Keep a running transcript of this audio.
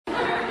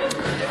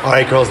All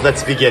right, girls,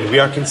 let's begin. We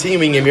are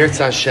continuing Emir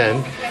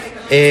Hashem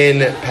in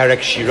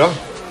Perek Shira.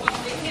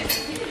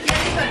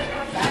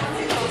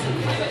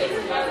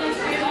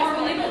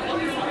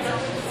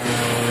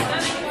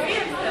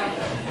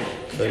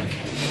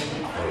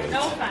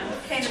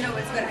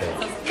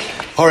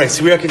 All right,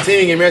 so we are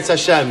continuing Emir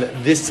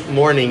Hashem this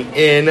morning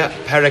in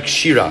Perek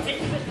Shira.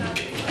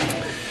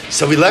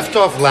 So we left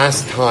off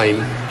last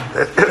time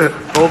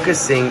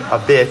focusing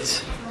a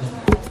bit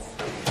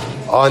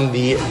on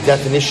the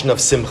definition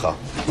of simcha.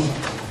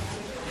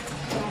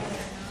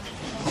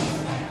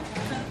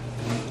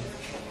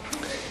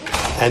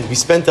 And we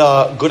spent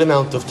a good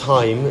amount of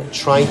time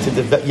trying to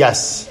develop.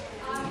 Yes,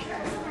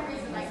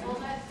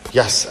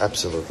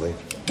 absolutely.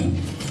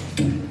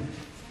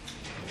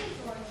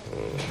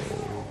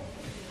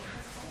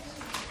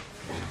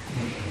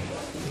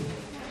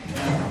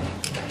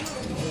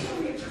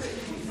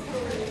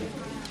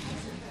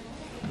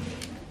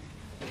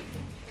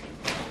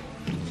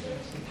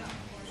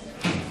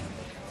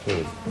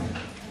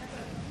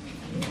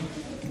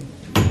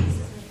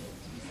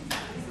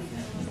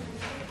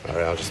 All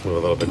right, I'll just move a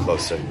little bit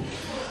closer.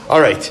 All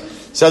right,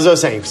 so as I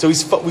was saying, so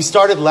we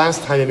started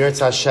last time in Eretz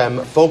Hashem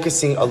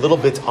focusing a little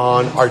bit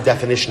on our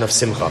definition of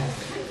simcha.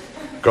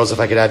 Girls, if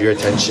I could have your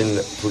attention,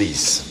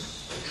 please.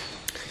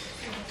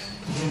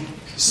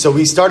 So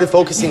we started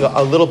focusing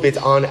a little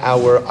bit on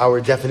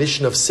our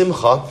definition of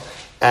simcha,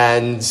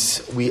 and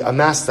we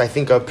amassed, I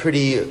think, a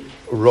pretty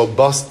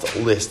robust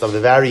list of the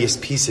various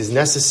pieces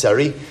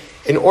necessary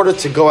in order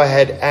to go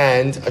ahead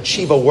and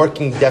achieve a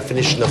working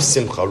definition of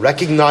simcha,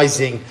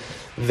 recognizing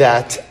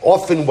that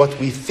often what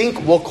we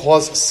think will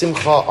cause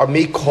simcha or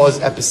may cause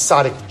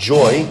episodic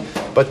joy,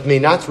 but may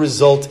not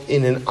result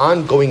in an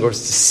ongoing or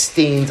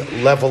sustained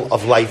level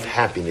of life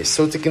happiness.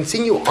 So to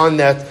continue on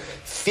that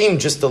theme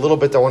just a little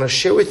bit, I want to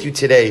share with you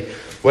today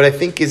what I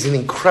think is an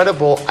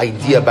incredible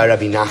idea by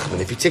Rabbi Nachman.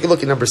 If you take a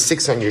look at number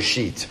 6 on your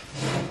sheet.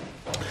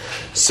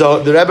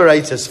 So the Rebbe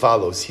writes as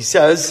follows. He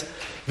says,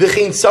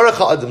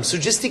 so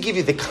just to give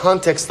you the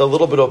context a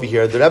little bit over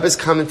here, the Rebbe is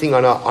commenting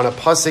on a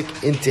pasuk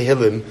in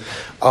Tehillim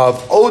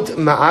of Od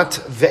Ma'at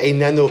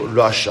Ve'einenu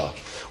Rasha,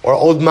 or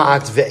Od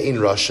Ma'at Ve'ein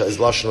Rasha is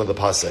lashon of the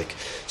pasuk.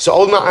 So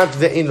Od Ma'at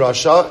Ve'ein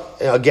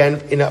Rasha, again,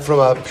 from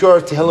a pure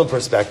Tehillim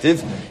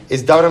perspective,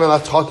 is David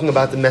HaMelech talking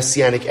about the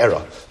Messianic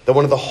era. That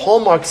one of the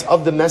hallmarks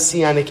of the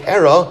Messianic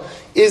era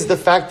is the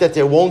fact that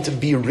there won't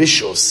be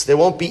rishus, there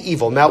won't be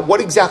evil. Now, what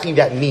exactly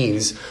that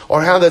means,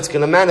 or how that's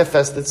going to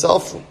manifest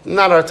itself,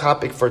 not our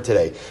topic for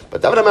today.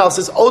 But David HaMelech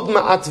says, Od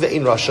Ma'at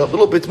Ve'ein Rasha, a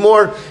little bit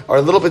more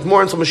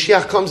until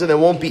Mashiach comes and there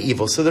won't be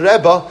evil. So the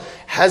Rebbe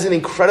has an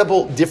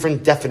incredible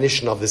different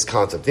definition of this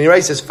concept. And he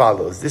writes as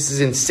follows, this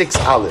is in 6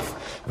 Aleph,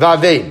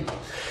 Va'avein,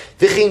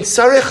 V'chin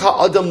tzarech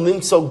ha'adam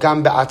limtzo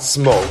gam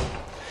be'atzmo,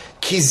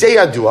 ki ze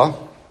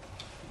yadua,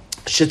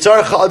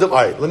 all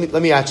right,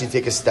 let me actually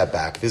take a step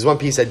back. There's one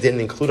piece I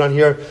didn't include on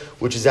here,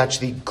 which is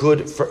actually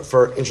good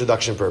for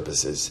introduction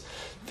purposes.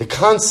 The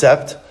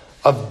concept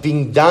of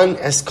being done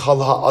es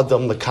kol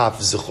ha'adam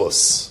lekaf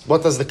zechus.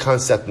 What does the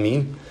concept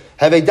mean?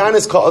 Have a done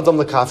es kol adam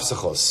lekaf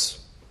zechus.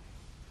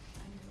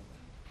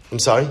 I'm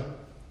sorry?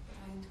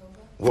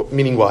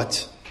 Meaning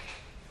what?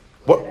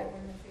 What?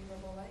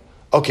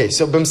 Okay,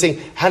 so but I'm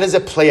saying, how does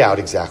it play out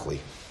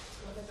exactly?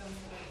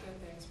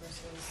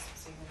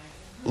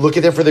 Look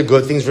at them for the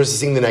good things versus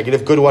seeing the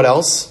negative. Good, what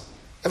else?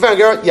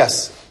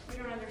 Yes. We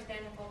don't understand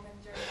the full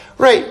picture.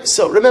 Right.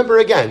 So remember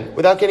again,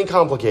 without getting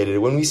complicated,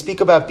 when we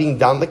speak about being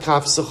dan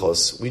lekaf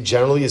sechus, we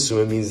generally assume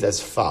it means as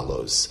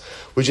follows,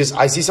 which is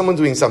I see someone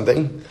doing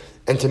something,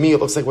 and to me it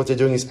looks like what they're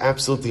doing is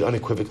absolutely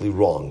unequivocally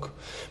wrong.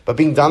 But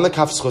being dan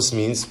lekaf sechus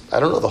means I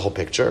don't know the whole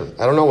picture.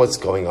 I don't know what's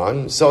going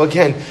on. So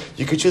again,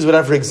 you could choose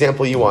whatever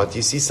example you want.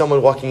 You see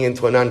someone walking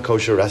into a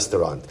non-kosher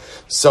restaurant.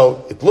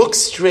 So it looks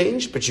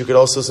strange, but you could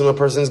also assume a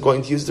person is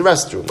going to use the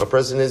restroom. A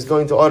person is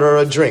going to order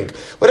a drink.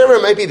 Whatever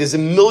it might be, there's a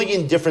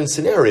million different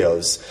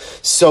scenarios.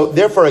 So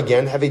therefore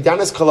again, have a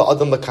danas kala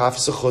adam lekaf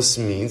sechus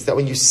means that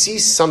when you see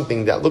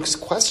something that looks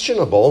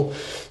questionable,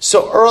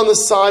 so err on the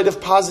side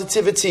of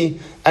positivity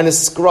and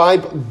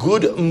ascribe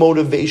good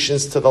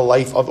motivations to the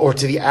life of, or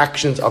to the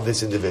actions of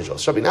this individual.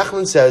 So Rabbi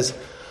Nachman says,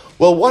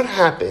 well, what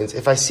happens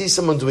if I see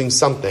someone doing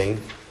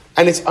something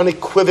and it's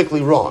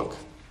unequivocally wrong?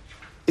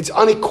 It's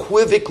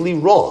unequivocally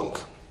wrong,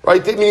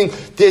 right? Meaning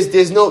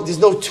there's no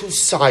two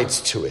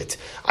sides to it.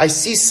 I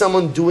see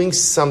someone doing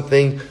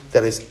something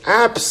that is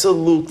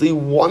absolutely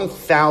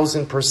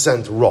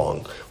 1,000%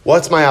 wrong.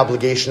 What's my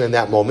obligation in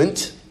that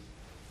moment?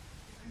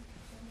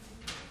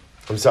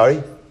 I'm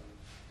sorry?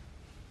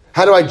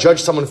 How do I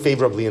judge someone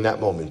favorably in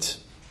that moment?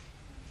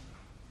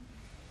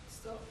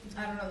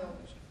 I don't know the whole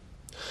picture.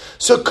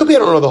 So it could be I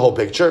don't know the whole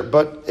picture,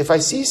 but if I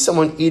see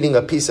someone eating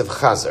a piece of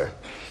chazer,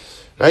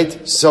 right?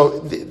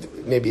 So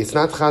maybe it's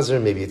not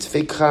chazer, maybe it's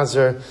fake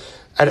chazer.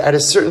 At a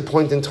certain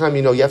point in time,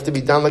 you have to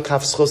be dan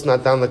lekaf schos,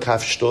 not dan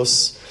lekaf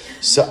shtos.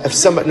 So if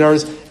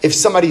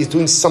somebody is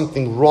doing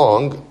something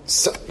wrong,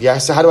 so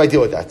how do I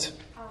deal with that?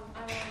 I don't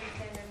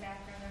understand their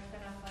background.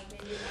 There's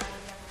been maybe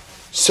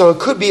So it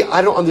could be,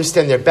 I don't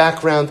understand their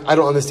background, I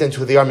don't understand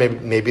who they are,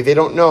 maybe they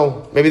don't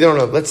know. Maybe they don't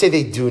know. Let's say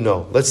they do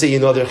know. Let's say you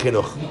know their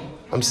chinuch.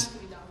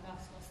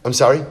 I'm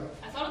sorry?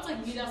 I thought it's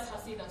like midas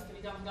hasidas to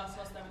be done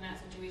with them in that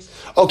situation.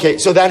 Okay,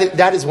 so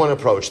that is one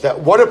approach. That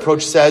one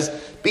approach says,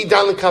 be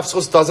down the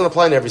kafschos doesn't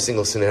apply in every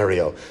single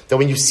scenario. That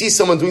when you see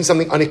someone doing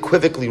something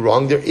unequivocally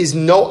wrong, there is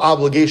no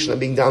obligation of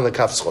being down the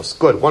kafschos.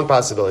 Good, one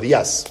possibility,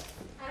 yes.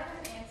 I don't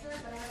have an answer,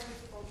 but I have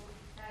this quote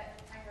that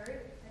I heard.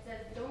 It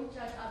says, don't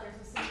judge others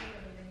who sin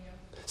differently than you.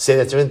 Say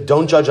that different.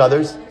 Don't judge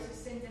others. Others who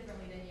sin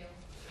differently than you.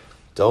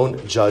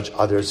 Don't judge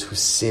others who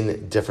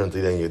sin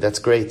differently than you. That's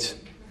great.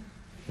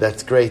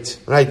 That's great,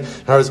 right? In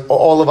other words,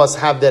 all of us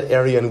have that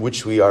area in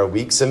which we are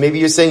weak. So maybe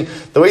you're saying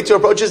the way to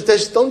approach is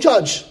just don't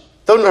judge.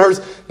 Don't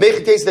make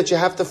a case that you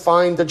have to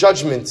find the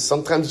judgment.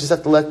 Sometimes you just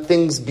have to let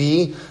things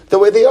be the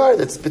way they are.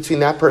 That's between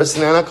that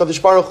person and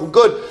HaKadosh Baruch Hu.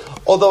 Good.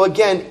 Although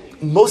again,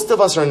 most of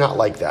us are not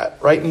like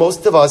that, right?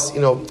 Most of us,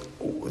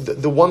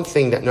 the one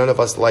thing that none of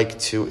us like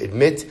to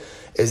admit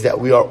is that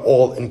we are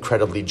all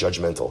incredibly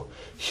judgmental.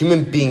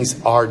 Human beings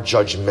are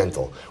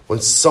judgmental. When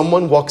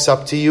someone walks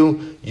up to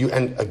you,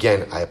 and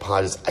again, I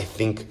apologize, I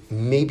think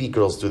maybe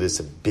girls do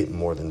this a bit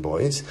more than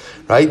boys,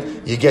 right?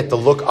 You get the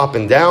look up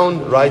and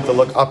down, right? The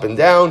look up and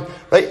down,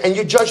 right? And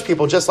you judge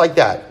people just like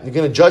that. You're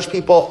going to judge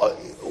people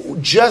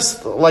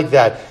just like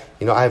that.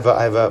 One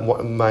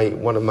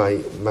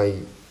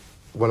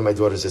of my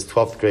daughters is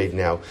 12th grade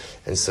now,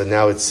 and so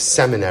now it's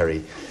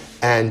seminary.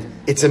 And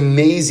it's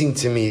amazing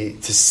to me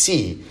to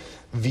see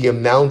the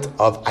amount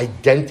of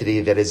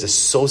identity that is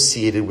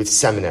associated with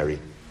seminary.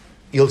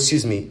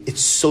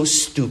 It's so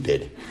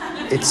stupid.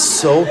 It's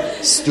so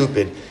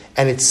stupid.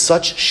 And it's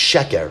such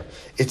sheker.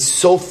 It's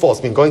so false.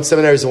 I mean, going to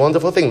seminary is a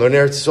wonderful thing. Learning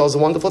Eretz Yisrael is a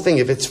wonderful thing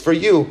if it's for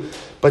you.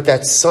 But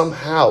that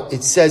somehow,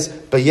 it says,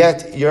 but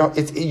yet,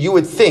 you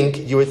would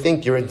think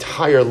your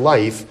entire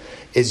life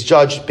is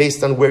judged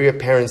based on where your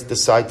parents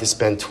decide to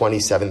spend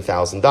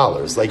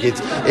 $27,000. Like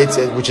it's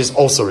which is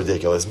also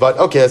ridiculous. But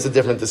okay, that's a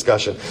different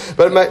discussion.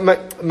 But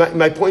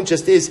my point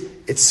just is,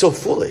 it's so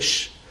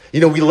foolish.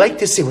 We like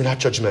to say we're not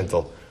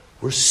judgmental.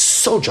 We're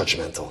so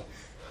judgmental.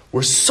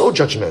 We're so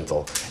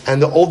judgmental.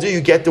 And the older you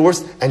get, the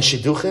worse. And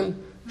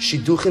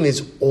shidduchim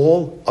is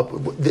all up,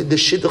 the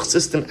shidduch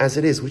system as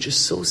it is, which is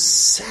so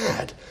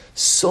sad.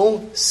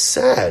 So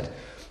sad.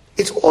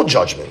 It's all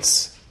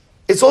judgments.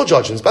 It's all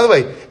judgments, by the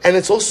way, and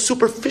it's all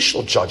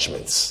superficial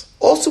judgments.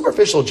 All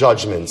superficial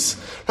judgments,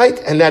 right?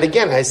 And that,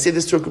 again, I say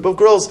this to a group of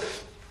girls,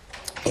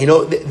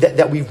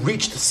 that we've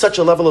reached such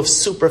a level of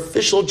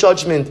superficial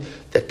judgment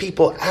that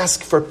people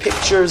ask for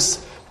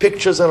pictures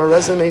on a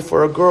resume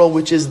for a girl,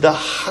 which is the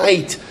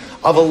height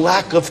of a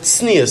lack of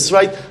tznius,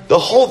 right? The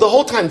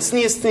whole time,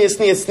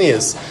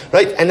 tznius,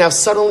 right? And now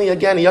suddenly,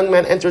 again, a young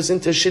man enters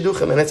into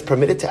shidduchim and it's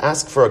permitted to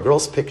ask for a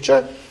girl's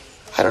picture?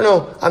 I don't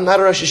know. I'm not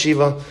a Rosh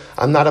Yeshiva.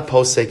 I'm not a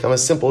posek. I'm a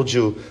simple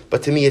Jew.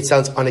 But to me, it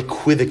sounds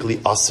unequivocally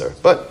usser.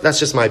 But that's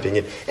just my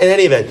opinion. In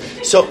any event,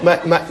 so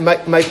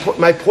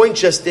my point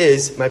just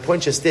is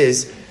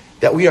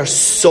that we are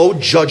so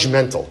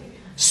judgmental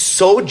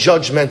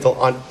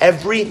on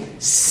every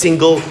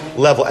single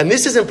level. And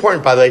this is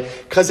important, by the way,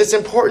 because it's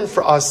important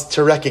for us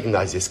to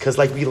recognize this. Because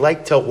we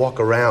like to walk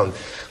around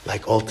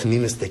like all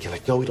tamimis thinking,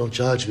 no, we don't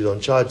judge.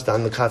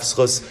 Dan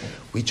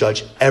l'kaf. We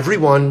judge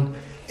everyone.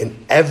 In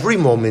every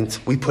moment,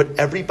 we put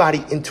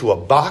everybody into a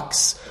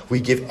box. We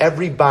give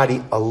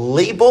everybody a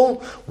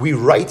label. We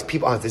write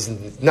people. This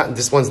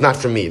one's not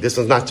for me. This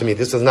one's not to me.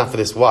 This one's not for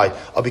this. Why?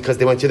 Because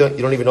they went to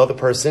you don't even know the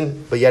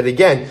person. But yet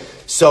again,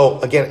 so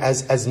again,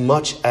 as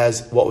much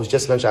as what was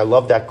just mentioned, I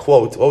love that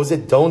quote. What was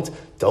it? Don't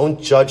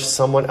judge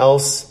someone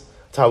else.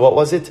 Tara, what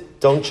was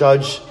it? Don't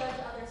judge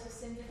others who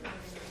sin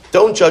differently.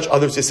 Don't judge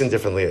others who sin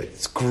differently.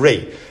 It's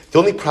great. The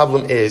only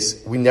problem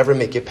is we never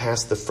make it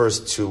past the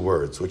first two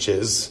words, which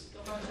is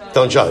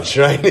don't judge,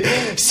 right?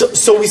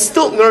 So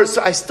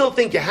I still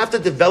think you have to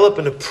develop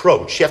an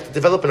approach. You have to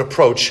develop an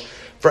approach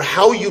for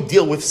how you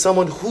deal with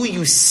someone who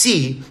you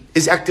see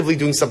is actively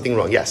doing something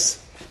wrong. Yes?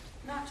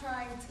 Not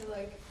trying to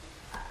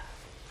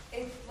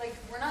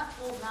we're not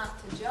told not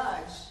to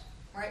judge,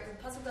 right?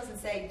 The pasuk doesn't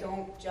say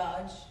don't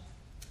judge.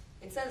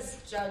 It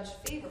says judge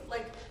favor.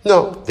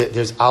 No,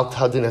 there's al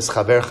tadin es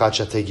chaver chad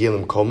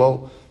shetegilim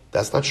komo.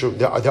 That's not true.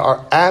 There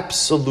are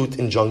absolute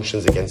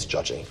injunctions against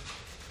judging.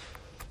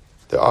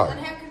 There are. And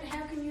how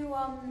can you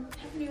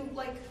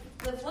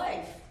live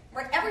life?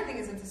 Right? Everything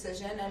is a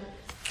decision, and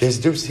there's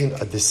a difference between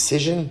a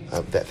decision.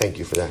 Thank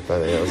you for that. By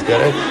the way, that was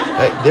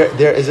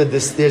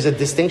good. There's a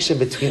distinction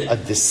between a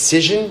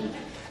decision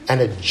and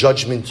a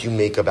judgment you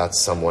make about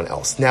someone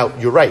else. Now,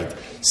 you're right.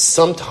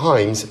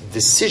 Sometimes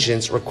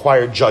decisions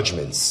require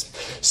judgments.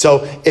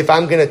 So, if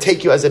I'm going to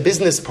take you as a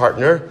business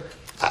partner,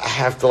 I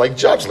have to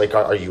judge.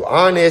 Are you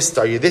honest?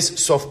 Are you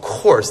this? So, of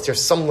course,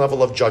 there's some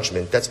level of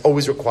judgment that's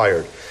always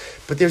required.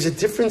 But there's a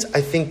difference, I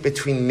think,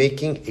 between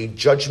making a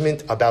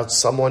judgment about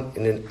someone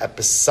in an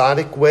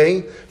episodic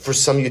way for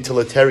some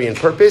utilitarian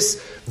purpose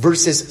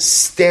versus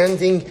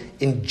standing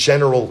in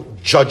general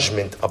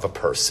judgment of a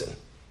person.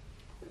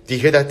 Do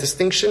you hear that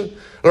distinction? In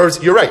other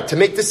words, you're right. To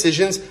make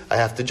decisions, I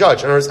have to judge.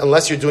 In other words,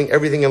 unless you're doing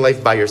everything in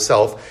life by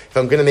yourself, if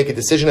I'm going to make a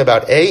decision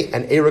about A,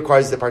 and A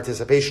requires the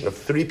participation of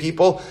 3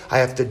 people, I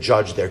have to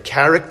judge their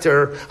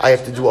character. I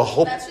have to do a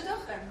whole... That's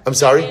shidduchim. I'm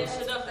sorry?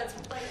 That's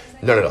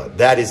No.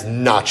 That is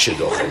not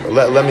shidduchim.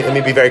 Let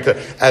me be very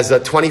clear. As a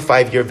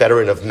 25-year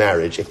veteran of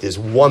marriage, if there's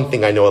one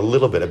thing I know a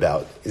little bit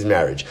about, is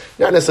marriage.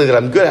 Not necessarily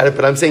that I'm good at it,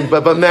 but I'm saying,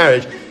 but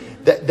marriage,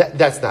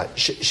 that's not.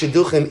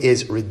 Shidduchim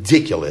is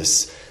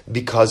ridiculous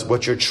because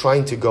what you're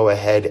trying to go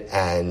ahead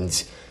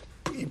and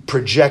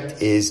project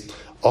is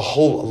a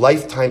whole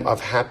lifetime of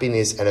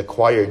happiness and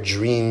acquired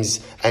dreams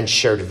and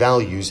shared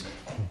values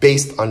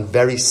based on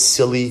very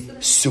silly,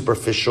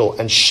 superficial,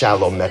 and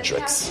shallow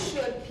metrics.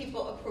 How should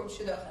people approach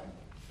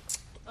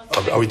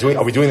shidduchim? Are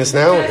we doing this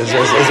now? Is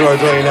what we're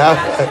doing now?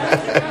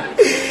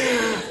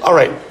 All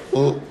right.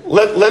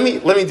 Let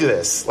me do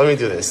this.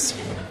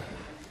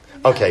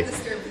 Okay.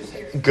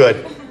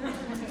 Good.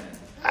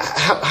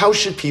 How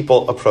should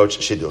people approach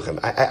shidduchim?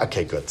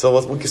 Okay, good.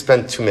 So we can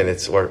spend 2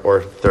 minutes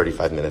or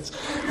 35 minutes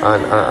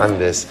on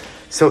this.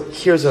 So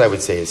here's what I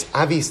would say is,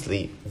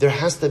 obviously, there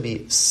has to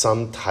be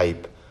some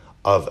type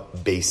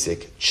of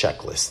basic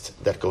checklist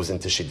that goes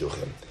into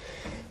shidduchim.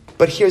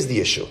 But here's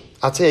the issue.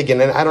 I'll tell you again,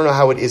 and I don't know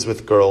how it is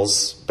with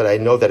girls, but I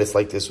know that it's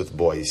like this with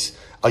boys.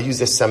 I'll use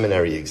a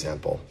seminary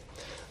example.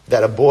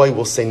 That a boy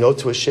will say no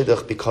to a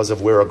shidduch because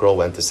of where a girl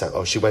went to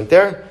seminary. Oh, she went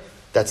there?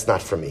 That's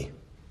not for me.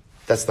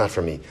 That's not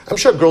for me. I'm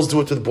sure girls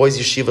do it with boys'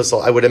 yeshiva, so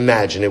I would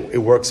imagine it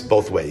works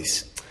both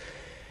ways.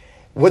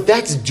 What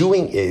that's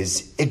doing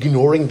is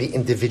ignoring the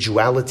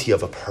individuality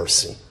of a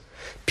person.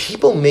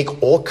 People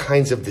make all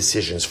kinds of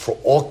decisions for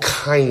all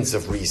kinds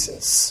of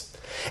reasons.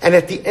 And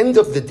at the end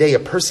of the day, a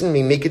person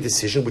may make a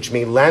decision which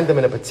may land them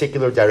in a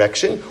particular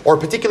direction or a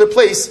particular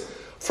place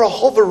for a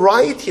whole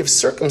variety of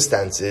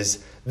circumstances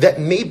that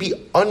may be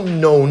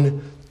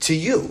unknown to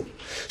you.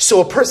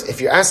 So a person,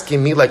 if you're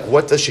asking me, like,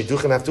 what does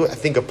shidduchim have to do? I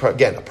think,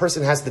 again, a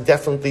person has to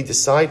definitely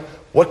decide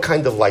what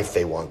kind of life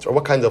they want or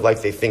what kind of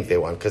life they think they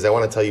want. Because I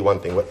want to tell you one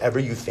thing, whatever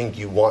you think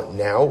you want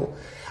now,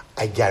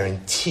 I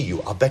guarantee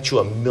you, I'll bet you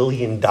 $1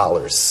 million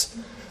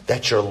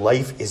that your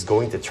life is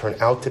going to turn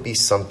out to be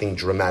something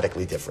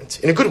dramatically different.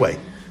 In a good way.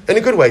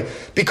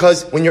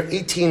 Because when you're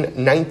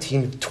 18,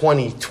 19,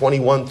 20,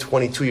 21,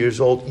 22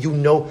 years old, you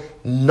know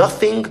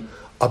nothing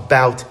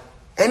about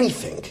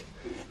anything.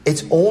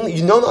 It's only,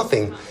 you know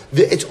nothing.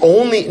 It's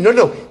only,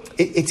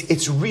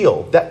 it's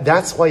real.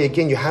 That's why,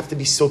 again, you have to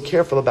be so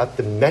careful about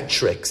the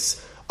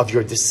metrics of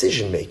your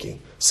decision making.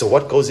 So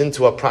what goes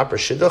into a proper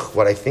shidduch,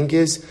 what I think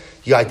is,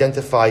 you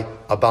identify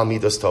a Bal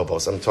Midos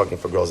Tovos. I'm talking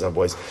for girls and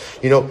boys.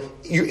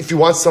 If you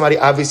want somebody,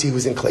 obviously,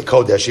 who's in Klei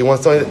Kodesh, you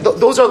want somebody,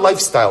 those are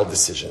lifestyle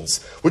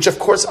decisions, which of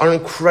course are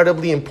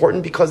incredibly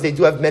important because they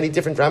do have many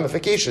different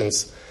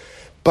ramifications.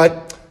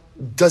 But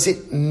does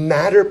it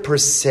matter per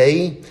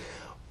se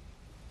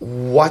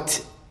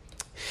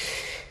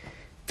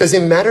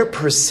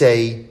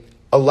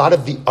a lot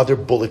of the other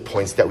bullet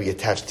points that we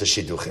attach to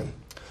shidduchim?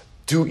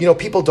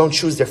 People don't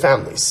choose their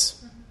families.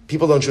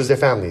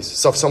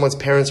 So if someone's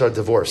parents are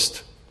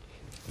divorced,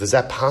 does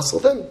that puzzle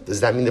them?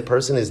 Does that mean the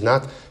person is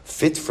not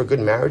fit for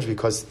good marriage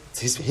because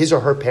his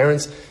or her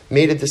parents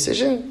made a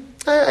decision?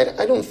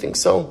 I don't think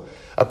so.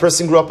 A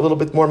person grew up a little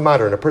bit more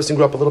modern. A person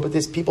grew up a little bit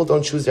this. People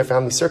don't choose their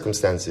family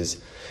circumstances.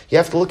 You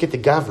have to look at the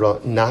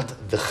gavra, not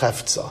the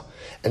chefza.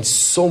 And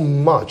so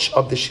much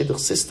of the shidduch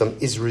system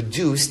is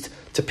reduced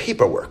to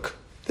paperwork.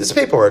 There's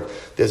paperwork.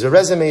 There's a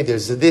resume.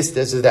 There's a this.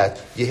 There's a that.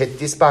 You hit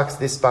this box,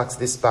 this box,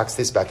 this box,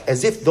 this box.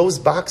 As if those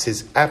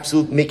boxes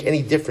absolutely make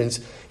any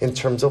difference in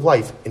terms of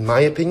life. In my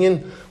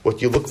opinion,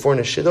 what you look for in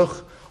a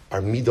shidduch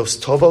are midos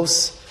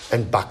tovos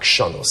and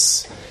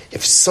bakshanos.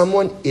 If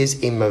someone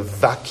is a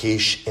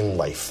mavakesh in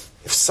life,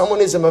 if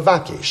someone is a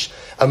mavakesh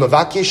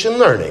in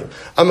learning,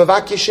 a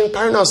mavakesh in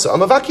parnasa, a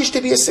mavakesh to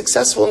be a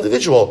successful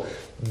individual,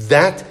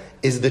 that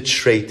is the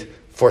trait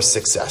for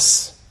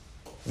success.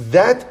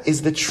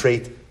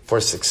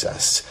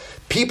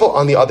 People,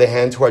 on the other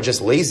hand, who are just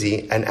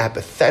lazy and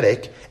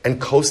apathetic and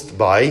coast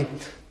by,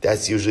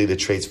 that's usually the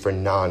traits for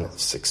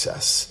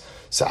non-success.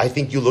 So I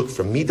think you look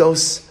for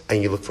midos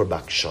and you look for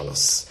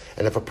bakshanos.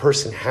 And if a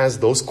person has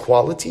those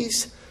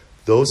qualities,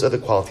 those are the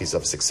qualities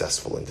of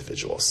successful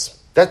individuals.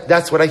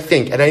 That's what I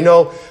think. And I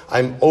know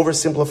I'm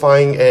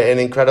oversimplifying and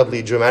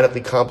incredibly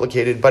dramatically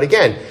complicated. But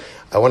again,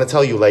 I want to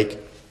tell you,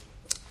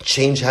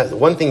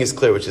 one thing is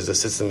clear, which is the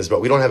system is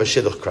about. We don't have a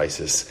shidduch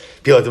crisis.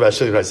 People talk about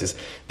shidduch crisis.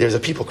 There's a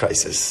people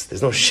crisis.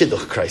 There's no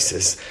shidduch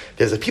crisis.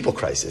 There's a people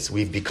crisis.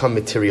 We've become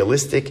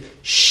materialistic,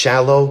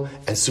 shallow,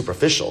 and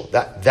superficial.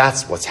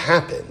 That's what's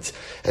happened.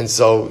 And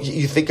so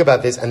you think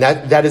about this, and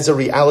that is a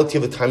reality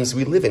of the times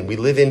we live in. We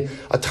live in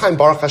a time,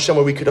 Baruch Hashem,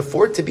 where we could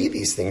afford to be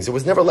these things. It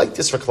was never like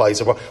this for Klal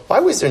Yisrael.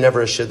 Why was there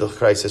never a shidduch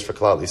crisis for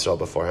Klal Yisrael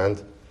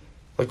beforehand?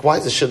 Why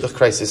is the shidduch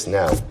crisis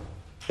now?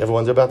 You ever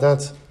wonder about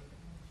that?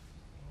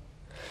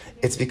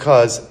 It's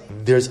because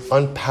there's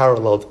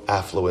unparalleled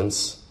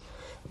affluence.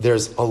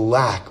 There's a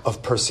lack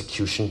of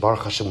persecution,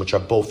 Baruch Hashem, which are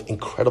both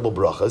incredible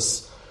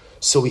brachas.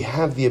 So we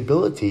have the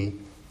ability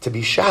to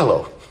be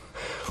shallow.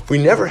 We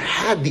never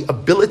had the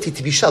ability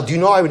to be shallow. Do you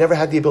know why we never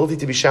had the ability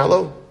to be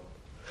shallow?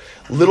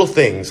 Little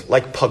things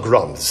like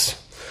pogroms,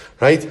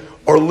 right?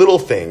 Or little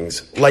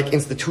things like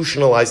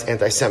institutionalized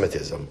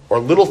anti-Semitism, or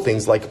little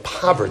things like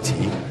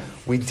poverty.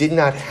 We did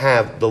not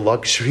have the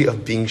luxury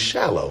of being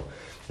shallow.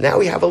 Now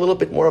we have a little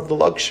bit more of the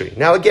luxury.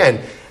 Now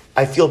again,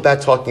 I feel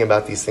bad talking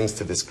about these things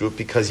to this group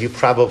because you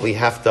probably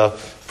have to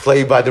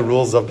play by the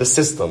rules of the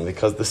system,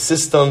 because the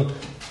system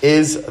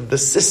is the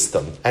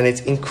system, and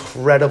it's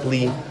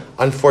incredibly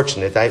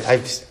unfortunate. I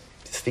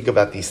speak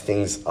about these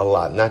things a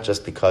lot, not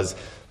just because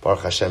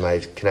Baruch Hashem,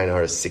 I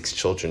have 6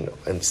 children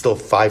and still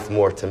 5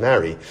 more to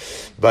marry,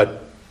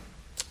 but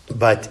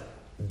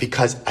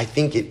because I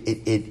think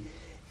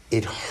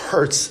it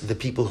hurts the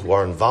people who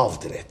are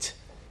involved in it.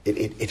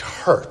 It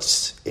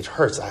hurts. It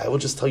hurts. I will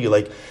just tell you,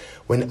 like,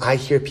 when I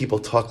hear people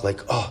talk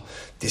like, oh,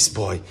 this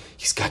boy,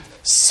 he's got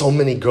so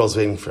many girls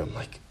waiting for him,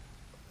 like,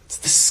 it's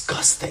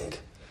disgusting.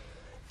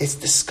 It's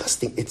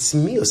disgusting. It's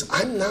mius.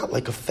 I'm not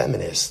like a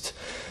feminist,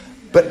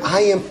 but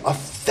I am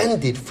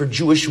offended for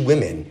Jewish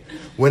women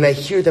when I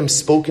hear them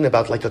spoken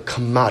about like a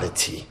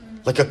commodity.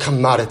 Like a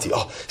commodity.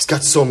 Oh, he's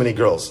got so many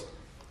girls.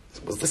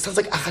 This sounds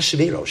like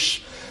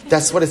Achashverosh.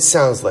 That's what it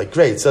sounds like.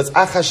 Great. So it's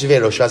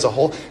Achashverosh who has a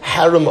whole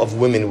harem of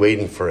women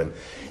waiting for him.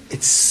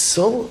 It's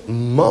so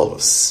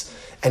mos.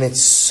 And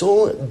it's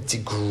so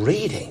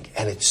degrading,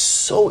 and it's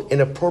so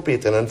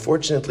inappropriate, and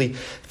unfortunately,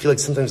 I feel like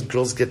sometimes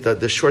girls get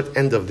the short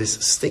end of this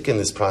stick in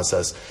this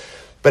process.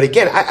 But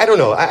again, I don't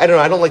know. I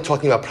don't like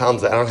talking about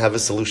problems that I don't have a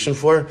solution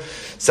for.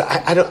 So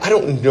I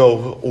don't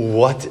know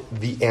what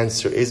the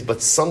answer is,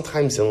 but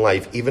sometimes in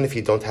life, even if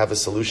you don't have a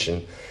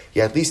solution,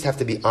 you at least have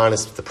to be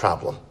honest with the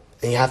problem.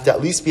 And you have to at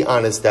least be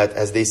honest that,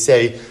 as they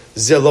say,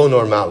 zelo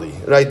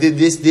normali, right?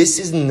 This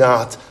is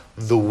not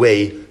the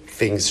way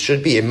things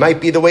should be. It might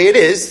be the way it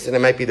is, and it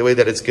might be the way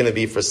that it's going to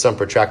be for some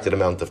protracted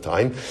amount of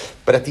time.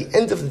 But at the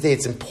end of the day,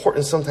 it's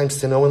important sometimes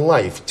to know in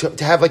life,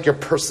 to have like your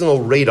personal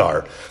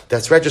radar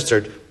that's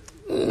registered.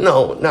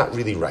 No, not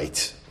really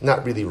right.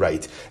 Not really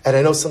right. And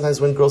I know sometimes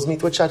when girls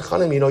meet with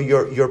shadchanim,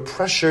 you're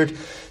pressured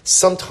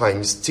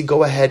sometimes to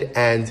go ahead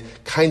and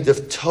kind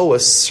of toe a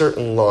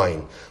certain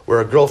line where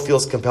a girl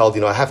feels compelled,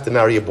 I have to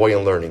marry a boy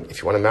in learning.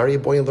 If you want to marry a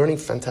boy in learning,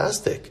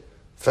 fantastic.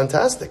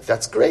 Fantastic.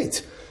 That's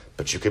great.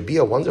 But you could be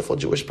a wonderful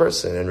Jewish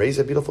person and raise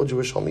a beautiful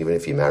Jewish home even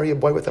if you marry a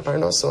boy with a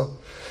parnasa.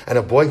 And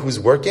a boy who's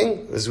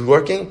working is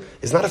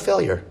not a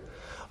failure.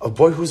 A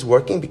boy who's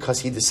working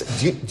because he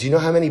decides. Do you know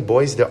how many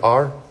boys there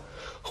are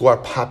who are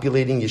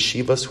populating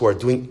yeshivas who are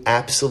doing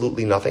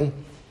absolutely nothing?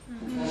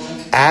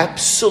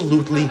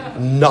 Absolutely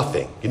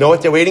nothing. You know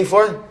what they're waiting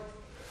for?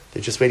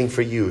 They're just waiting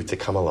for you to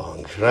come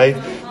along, right?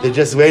 They're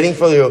just waiting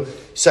for you.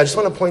 So I just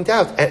want to point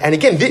out, and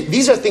again,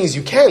 these are things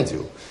you can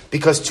do.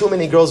 Because too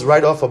many girls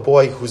write off a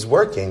boy who's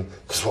working.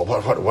 Because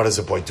what is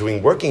a boy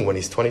doing working when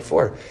he's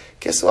 24?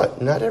 Guess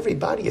what? Not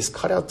everybody is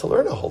cut out to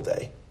learn a whole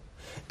day.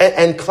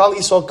 And Klal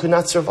Yisrael could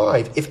not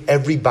survive if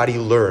everybody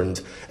learned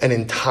an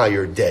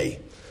entire day.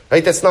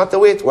 Right? That's not the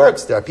way it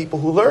works. There are people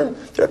who learn,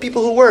 there are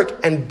people who work,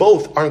 and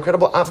both are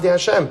incredible Avdei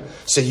Hashem.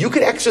 So you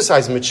could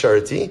exercise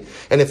maturity,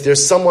 and if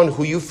there's someone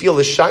who you feel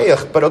is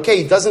shayach, but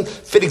okay, he doesn't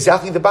fit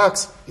exactly the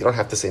box, you don't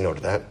have to say no to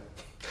that.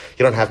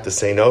 You don't have to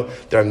say no.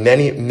 There are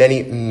many,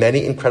 many,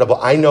 many incredible.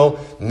 I know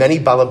many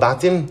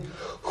balabatim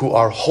who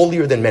are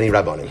holier than many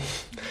rabbanim.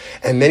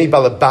 And many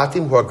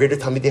balabatim who are greater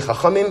talmidei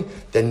chachamim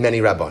than many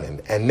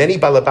rabbanim. And many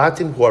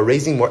balabatim who are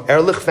raising more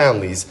erlich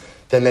families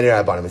than many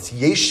rabbanim. It's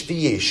yesh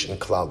v'yesh in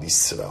Klal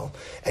Yisrael.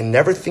 And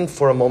never think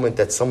for a moment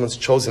that someone's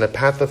chosen a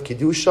path of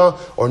kedusha,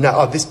 or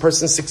now, this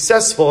person's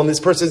successful and this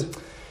person's.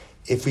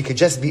 If we could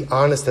just be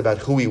honest about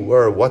who we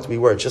were, what we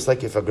were, just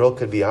like if a girl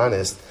could be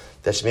honest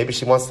that maybe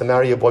she wants to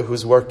marry a boy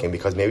who's working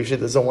because maybe she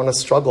doesn't want to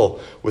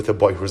struggle with a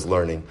boy who's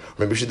learning.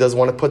 Or maybe she doesn't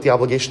want to put the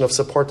obligation of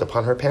support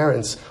upon her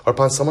parents or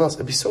upon someone else.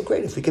 It'd be so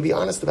great if we could be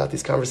honest about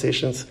these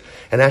conversations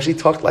and actually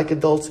talk like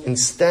adults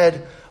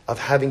instead of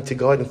having to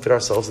go ahead and fit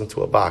ourselves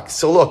into a box.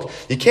 So look,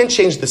 you can't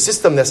change the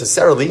system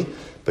necessarily,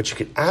 but you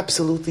could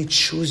absolutely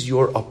choose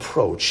your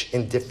approach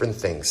in different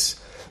things.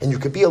 And you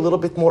could be a little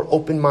bit more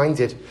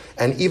open-minded.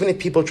 And even if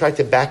people try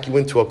to back you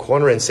into a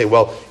corner and say,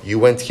 well, you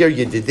went here,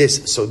 you did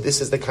this, so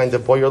this is the kind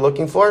of boy you're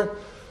looking for,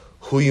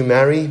 who you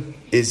marry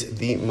is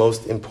the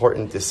most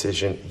important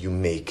decision you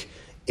make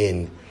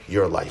in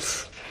your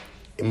life.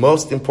 The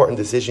most important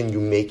decision you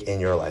make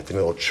in your life. And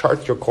it will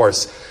chart your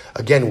course.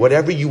 Again,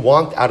 whatever you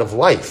want out of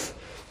life,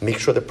 make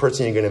sure the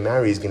person you're going to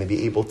marry is going to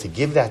be able to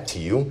give that to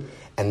you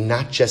and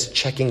not just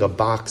checking a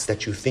box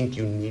that you think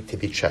you need to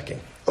be checking.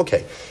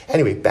 Okay.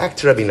 Anyway, back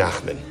to Rabbi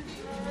Nachman.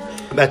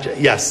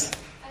 Yes.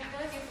 I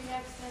feel like if we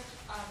have such,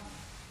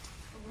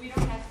 we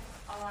don't have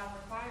a lot of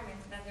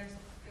requirements, then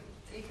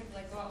you could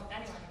go out with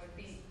anyone.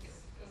 It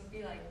would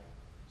be like,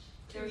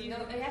 you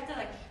have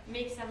to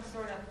make some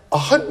sort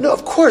of. No,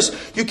 of course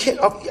you can't.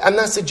 I'm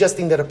not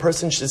suggesting that a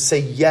person should say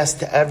yes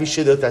to every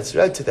shidduch that's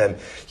read to them.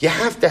 You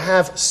have to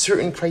have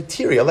certain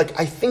criteria. Like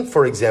I think,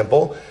 for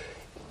example,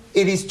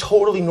 it is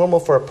totally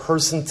normal for a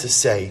person to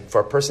say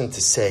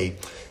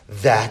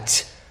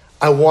that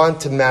I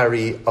want to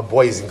marry a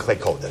boys in Klei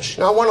Kodesh.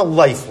 Now, I want a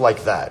life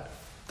like that.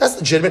 That's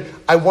legitimate.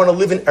 I want to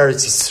live in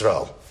Eretz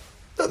Yisrael.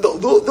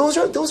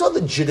 Those are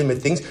legitimate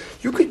things.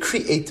 You could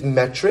create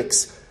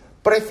metrics,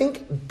 but I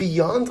think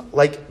beyond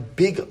like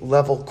big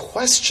level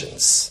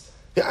questions.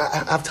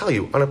 I'll tell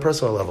you on a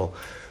personal level.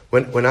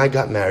 When I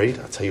got married,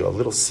 I'll tell you a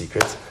little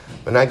secret.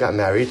 When I got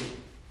married,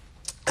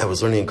 I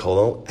was learning in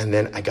Kollel, and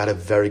then I got a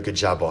very good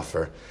job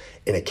offer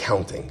in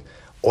accounting,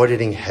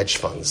 auditing hedge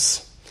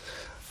funds.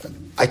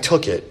 I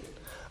took it.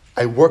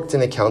 I worked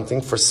in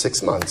accounting for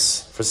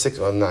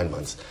 9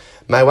 months.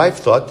 My wife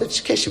thought that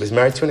she was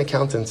married to an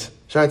accountant.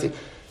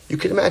 You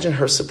could imagine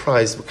her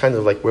surprise, kind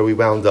of like where we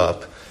wound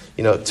up.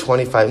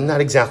 25,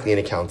 not exactly an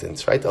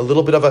accountant, right? A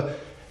little bit of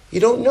you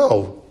don't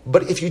know.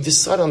 But if you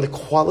decide on the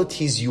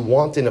qualities you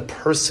want in a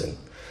person,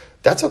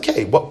 that's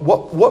okay.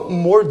 What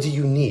more do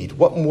you need?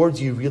 What more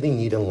do you really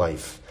need in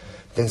life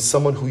than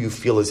someone who you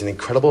feel is an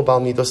incredible Bal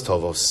Midos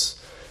Tovos,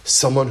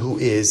 someone who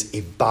is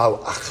a Bal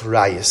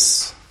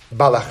Achrayis,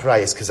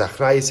 because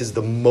Achrayis is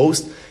the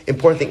most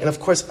important thing. And of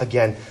course,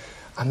 again,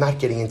 I'm not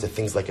getting into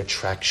things like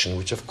attraction,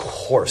 which of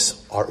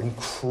course are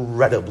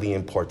incredibly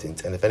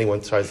important. And if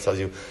anyone tries to tell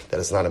you that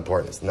it's not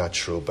important, it's not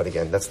true. But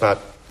again, that's not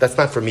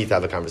for me to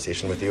have a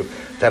conversation with you.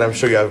 That I'm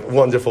sure you have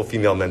wonderful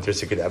female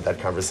mentors who could have that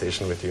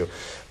conversation with you.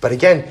 But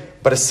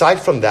aside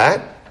from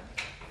that,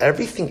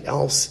 everything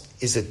else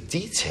is a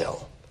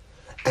detail.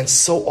 And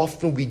so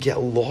often we get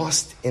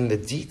lost in the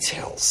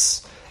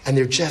details. And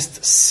they're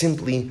just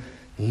simply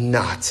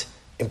not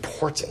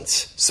important.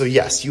 So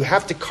yes, you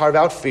have to carve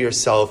out for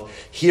yourself,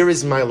 here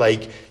is my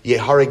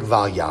Yeharig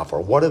Val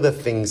Yavor. What are the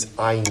things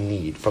I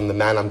need from the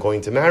man I'm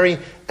going to marry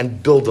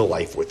and build a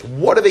life with?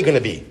 What are they going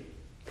to be?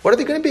 What are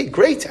they going to be?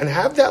 Great. And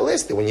have that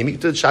list. When you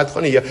meet to the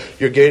Shadchan,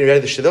 you're getting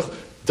ready to Shidduch.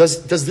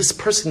 Does this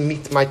person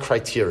meet my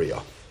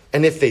criteria?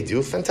 And if they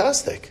do,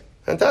 fantastic.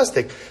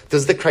 Fantastic.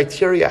 Does the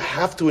criteria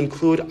have to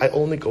include, I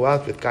only go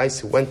out with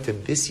guys who went to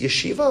this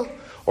yeshiva?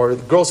 Or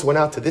girls who went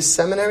out to this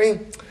seminary?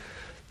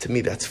 To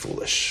me, that's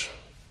foolish.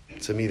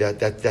 To me,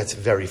 that's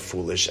very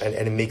foolish, and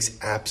it makes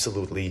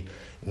absolutely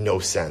no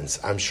sense.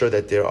 I'm sure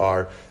that there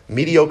are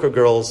mediocre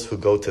girls who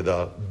go to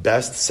the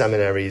best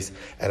seminaries,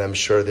 and I'm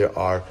sure there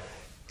are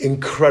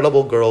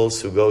incredible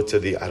girls who go to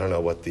the, I don't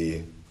know what do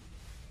you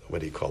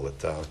call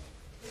it?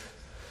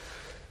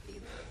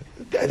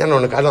 I don't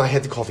know, I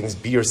had to call things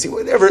B or C,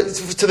 whatever,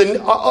 to the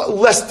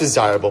less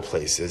desirable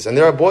places. And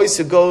there are boys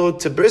who go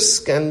to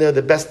Brisk and they're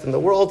the best in the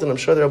world, and I'm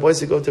sure there are boys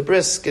who go to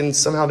Brisk and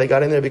somehow they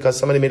got in there because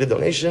somebody made a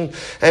donation,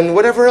 and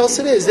whatever else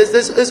it is.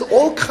 There's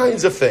all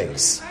kinds of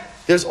things.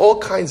 There's all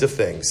kinds of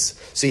things.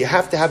 So you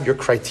have to have your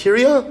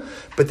criteria,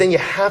 but then you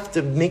have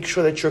to make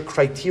sure that your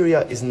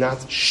criteria is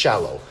not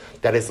shallow,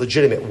 that is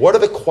legitimate. What are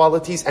the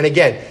qualities? And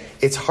again,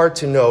 it's hard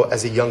to know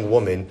as a young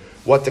woman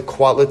what the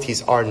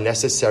qualities are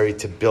necessary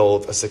to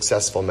build a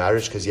successful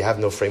marriage because you have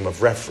no frame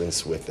of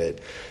reference with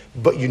it.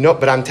 But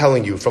I'm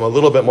telling you, from a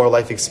little bit more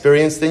life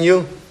experience than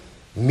you,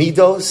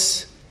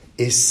 midos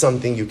is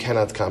something you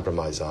cannot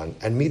compromise on.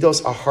 And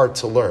midos are hard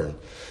to learn.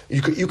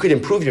 You could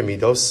improve your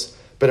midos,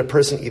 but a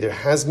person either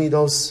has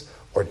midos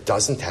or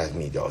doesn't have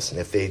midos. And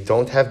if they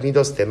don't have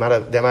midos, they might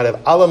have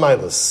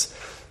alamailas.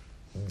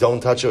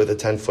 Don't touch it with a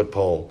 10-foot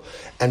pole.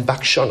 And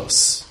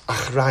bakshanos,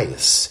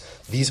 achrayas,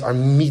 these are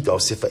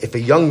midos. If a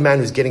young man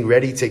who's getting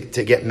ready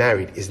to get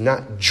married is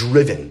not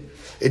driven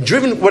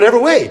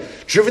whatever way,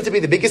 driven to be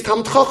the biggest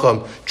Talmid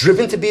Chacham,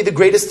 driven to be the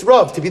greatest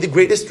Rav, to be the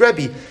greatest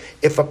Rebbe,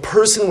 if a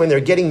person when they're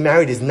getting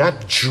married is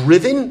not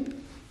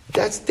driven,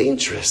 that's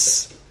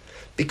dangerous.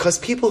 Because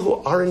people who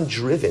aren't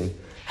driven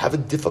have a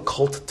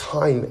difficult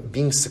time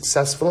being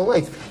successful in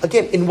life.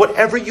 Again, in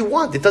whatever you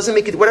want. It doesn't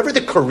make it, whatever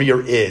the career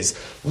is,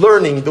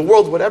 learning, the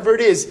world, whatever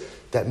it is,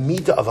 that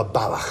midah of a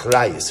Bal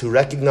Achrayis who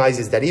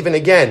recognizes that even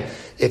again,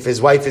 if his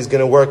wife is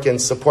going to work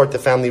and support the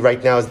family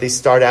right now as they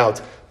start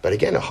out, but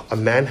again, a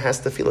man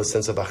has to feel a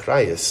sense of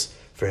Achrayis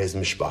for his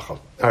mishpacha.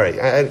 All right,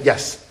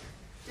 yes?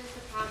 Just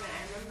a comment.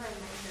 I remember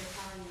a mentor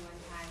telling me one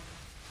time,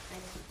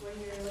 like when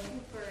you're looking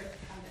for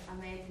a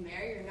man to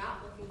marry, you're not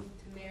looking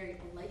to marry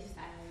a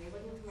lifestyle. You're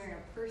looking to marry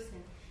a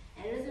person.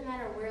 And it doesn't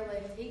matter where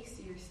life takes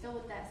you, you're still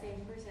with that same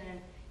person. And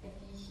if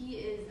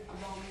he is a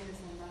Balmidas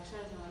and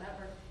Bakshanas or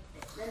whatever,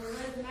 then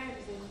what does it matter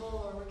if he's in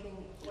Kol or working,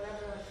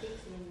 whatever life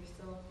takes you, and you're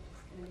still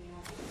going to be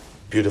happy.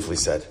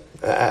 Beautifully said.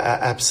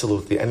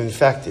 Absolutely. And in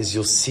fact, as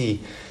you'll see,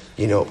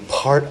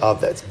 part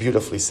of that's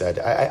beautifully said.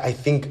 I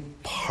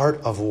think part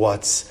of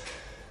what's,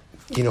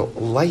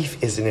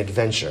 life is an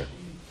adventure.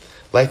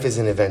 Life is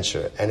an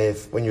adventure. And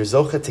when you're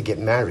zocha to get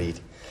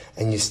married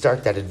and you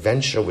start that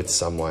adventure with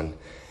someone,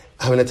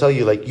 I'm going to tell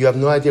you, you have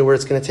no idea where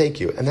it's going to take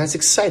you. And that's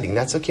exciting.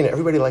 That's okay.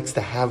 Everybody likes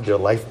to have their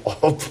life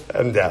all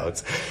planned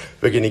out.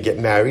 We're going to get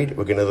married.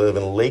 We're going to live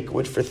in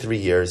Lakewood for 3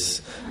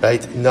 years,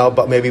 right? No,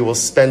 but maybe we'll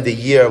spend a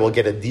year. We'll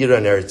get a dira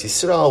in Eretz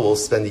Yisrael. We'll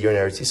spend a year in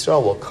Eretz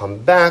Yisrael. We'll come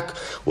back.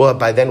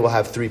 By then we'll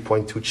have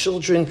 3.2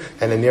 children.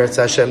 And then Meretz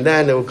Hashem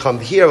then. We'll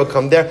come here. We'll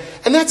come there.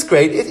 And that's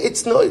great.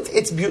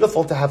 It's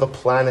beautiful to have a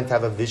plan and to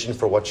have a vision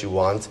for what you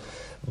want.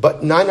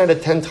 But 9 out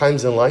of 10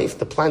 times in life,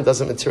 the plan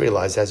doesn't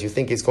materialize as you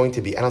think it's going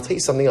to be. And I'll tell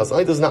you something else. Not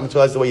only does it not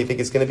materialize the way you think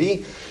it's going to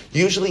be,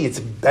 usually it's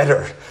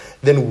better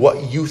than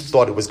what you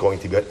thought it was going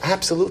to be. But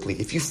absolutely,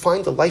 if you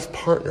find a life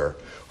partner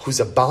who's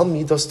a Bal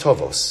Midos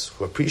Tovos,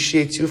 who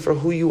appreciates you for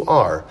who you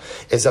are,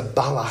 is a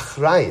Bal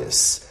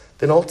Achrayus,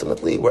 then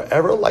ultimately,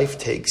 wherever life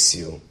takes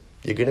you,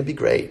 you're going to be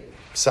great.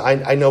 So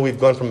I know we've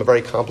gone from a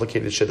very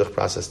complicated shidduch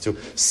process to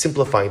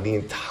simplifying the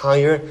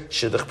entire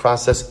shidduch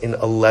process in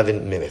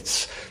 11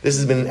 minutes. This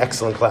has been an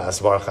excellent class,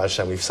 Baruch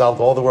Hashem. We've solved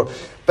all the world.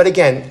 But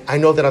again, I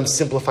know that I'm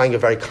simplifying a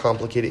very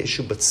complicated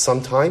issue, but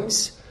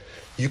sometimes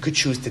you could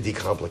choose to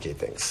decomplicate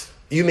things.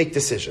 You make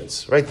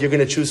decisions, right? You're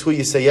going to choose who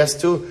you say yes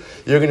to.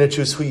 You're going to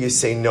choose who you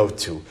say no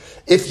to.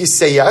 If you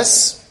say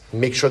yes,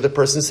 make sure the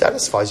person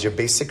satisfies your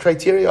basic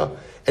criteria.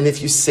 And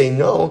if you say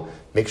no,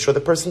 make sure the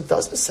person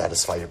doesn't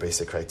satisfy your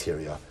basic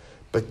criteria.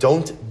 But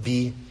don't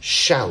be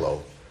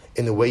shallow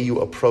in the way you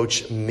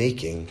approach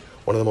making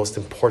one of the most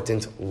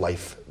important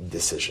life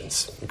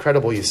decisions.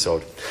 Incredible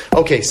yesod.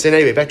 Okay, so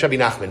anyway, back to Rabbi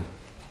Nachman.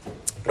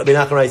 Rabbi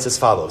Nachman writes as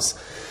follows.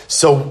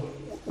 So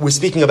we're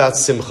speaking about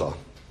Simcha.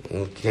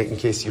 In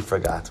case you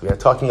forgot, we are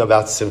talking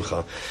about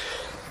Simcha.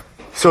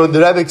 So the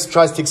Rebbe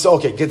tries to say,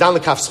 okay, get down the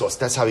kafschos.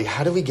 That's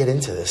how do we get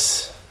into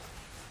this?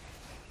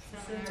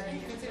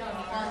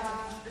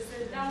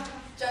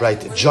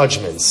 Right,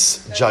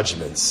 judgments.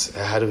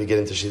 How do we get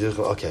into shidduch?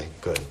 Okay,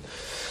 good.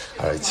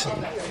 All right,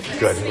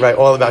 good. Right,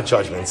 all about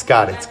judgments.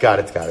 Got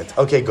it.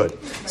 Okay, good.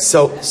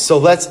 So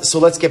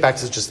let's get back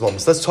to this just a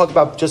moment. So let's talk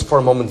about just for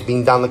a moment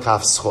being down the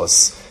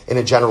kafschos in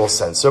a general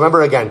sense. So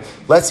remember again,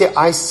 let's say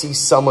I see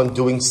someone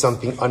doing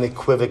something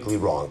unequivocally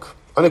wrong.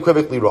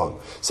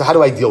 So how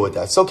do I deal with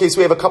that? So okay, so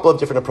we have a couple of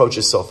different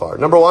approaches so far.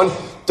 Number one,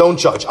 don't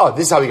judge. Oh,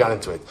 this is how we got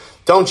into it.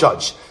 Don't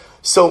judge.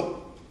 So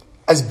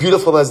as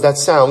beautiful as that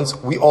sounds,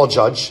 we all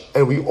judge,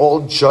 and we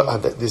all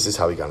judge. This is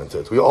how we got into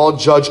it. We all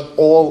judge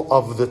all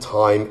of the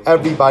time,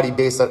 everybody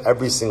based on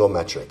every single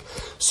metric.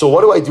 So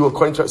what do I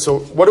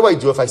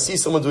do if I see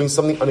someone doing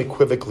something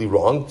unequivocally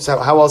wrong? So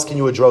how else can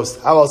you address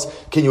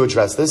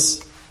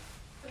this?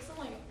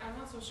 Personally, I'm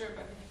not so sure,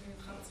 but I think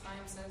Chavetz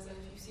Chaim says that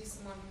if you see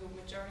someone who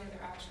majority of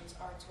their actions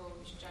are Tov,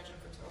 you should judge them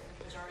for Tov. If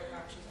the majority of their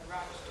actions are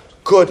Ra, you should judge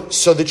them. Good.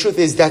 So the truth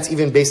is that's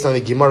even based on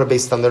the Gemara,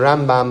 based on the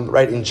Rambam,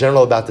 right, in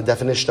general about the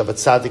definition of a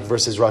tzaddik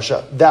versus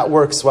Rasha. That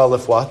works well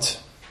if what?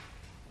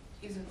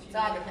 He's a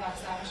tzaddik.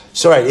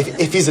 So right,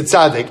 if he's a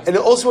tzaddik. And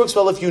it also works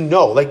well if you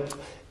know. Like,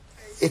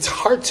 it's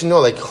hard to know,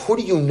 like, who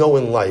do you know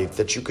in life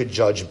that you could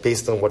judge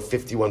based on what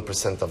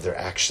 51% of their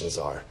actions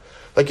are?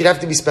 Like, you'd have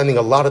to be spending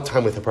a lot of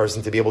time with a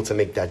person to be able to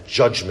make that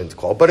judgment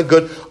call. But a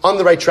good, on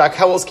the right track,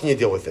 how else can you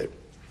deal with it?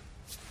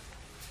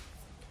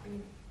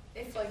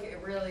 If it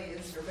really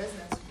is your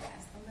business, you can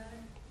ask them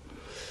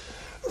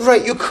that.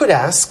 Right, you could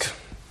ask.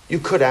 You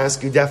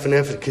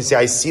definitely, because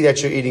I see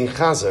that you're eating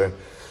chazer.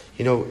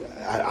 You know,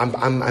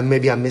 I'm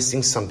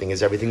missing something.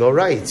 Is everything all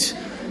right?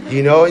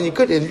 You know, and you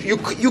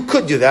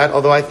could do that.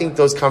 Although I think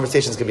those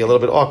conversations can be a little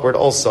bit awkward.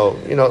 Also,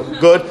 you know,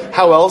 good.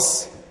 How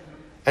else?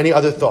 Any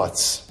other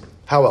thoughts?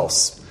 How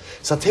else?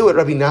 So I'll tell you what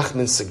Rabbi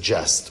Nachman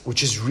suggests,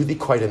 which is really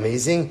quite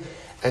amazing,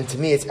 and to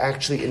me, it's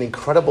actually an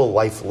incredible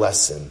life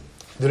lesson.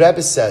 The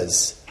Rebbe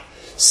says,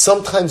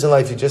 sometimes in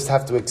life you just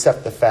have to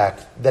accept the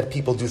fact that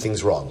people do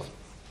things wrong.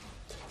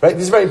 Right?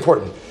 This is very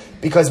important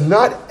because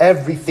not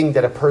everything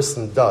that a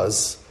person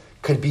does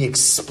could be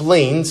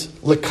explained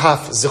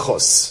lekaf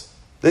zichos.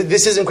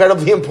 This is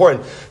incredibly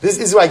important. This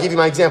is why I give you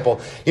my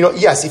example. You know,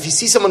 yes, if you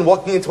see someone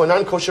walking into a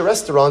non-kosher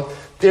restaurant,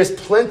 there's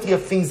plenty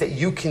of things that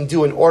you can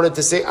do in order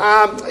to say,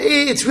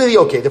 it's really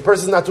okay. The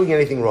person's not doing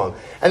anything wrong.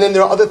 And then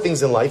there are other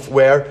things in life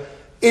where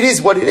it is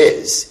what it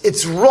is.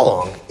 It's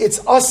wrong. It's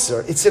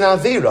usser. It's an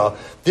avera.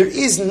 There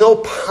is no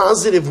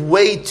positive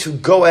way to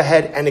go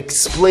ahead and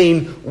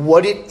explain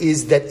what it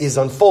is that is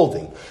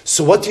unfolding.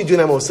 So what do you do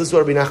now? This is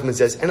what Rabbi Nachman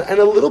says. And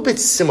a little bit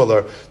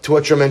similar to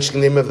what you're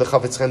mentioning in the name of the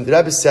Chavetz Chaim. The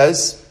Rebbe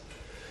says,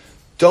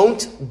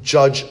 don't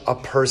judge a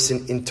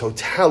person in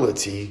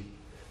totality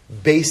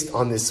based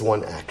on this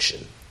one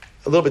action.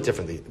 A little bit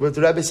differently. What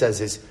the Rebbe says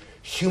is,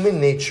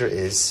 human nature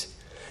is,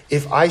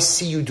 if I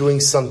see you doing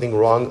something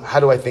wrong, how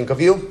do I think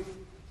of you?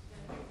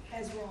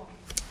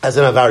 As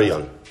an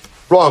avarion.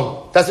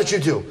 Wrong. That's what you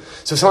do.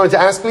 So if someone were to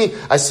ask me,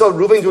 I saw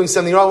Reuven doing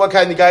something wrong. What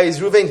kind of guy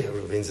is Reuven?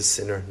 Reuven's a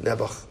sinner.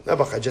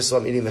 Nebuch, I just saw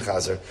him eating the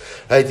chazer.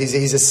 Right?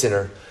 He's a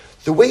sinner.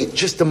 The way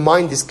just the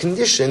mind is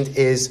conditioned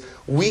is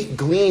we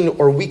glean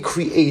or we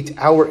create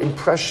our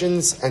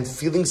impressions and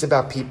feelings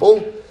about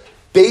people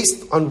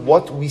based on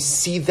what we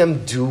see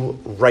them do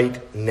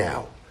right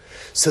now.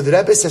 So the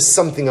Rebbe says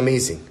something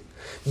amazing.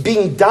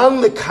 Being down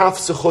the kaf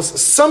suchos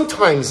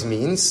sometimes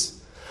means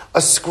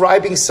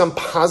ascribing some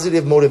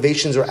positive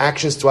motivations or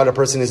actions to what a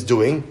person is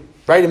doing.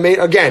 Right?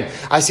 Again,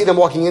 I see them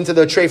walking into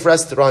the treif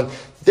restaurant.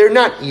 They're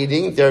not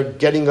eating. They're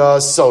getting a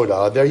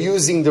soda. They're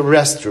using the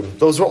restroom.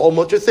 Those are all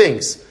motor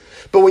things.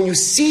 But when you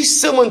see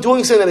someone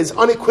doing something that is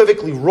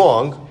unequivocally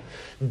wrong,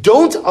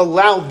 don't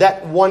allow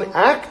that one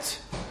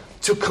act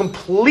to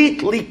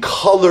completely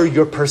color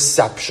your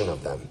perception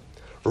of them.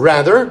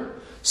 Rather,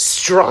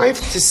 strive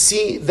to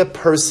see the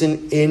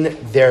person in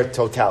their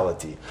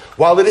totality.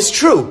 While it is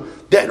true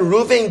that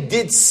Reuven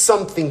did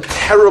something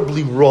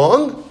terribly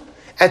wrong,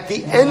 at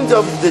the end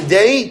of the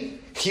day,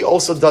 he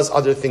also does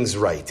other things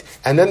right.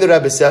 And then the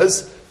Rebbe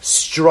says,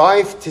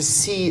 strive to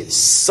see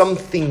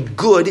something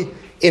good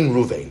in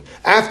Reuven.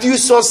 After you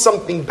saw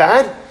something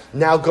bad,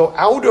 now go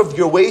out of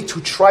your way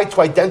to try to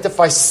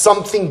identify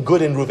something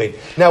good in Reuven.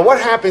 Now what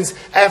happens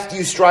after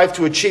you strive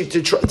to achieve,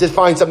 to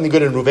find something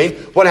good in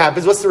Reuven? What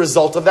happens? What's the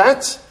result of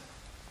that?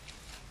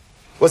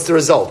 What's the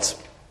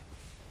result?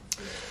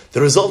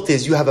 The result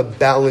is you have a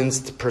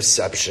balanced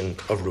perception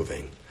of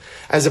Reuven.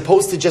 As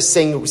opposed to just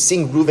seeing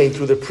Reuven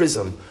through the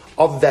prism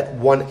of that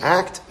one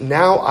act,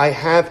 now I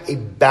have a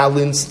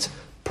balanced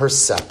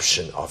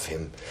perception of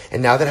him.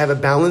 And now that I have a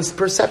balanced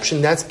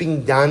perception, that's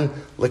being done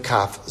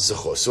lekaf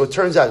zechus. So it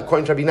turns out,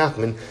 according to Rabbi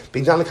Nachman,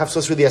 being done lekaf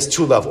zechus really has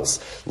two levels.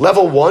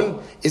 Level one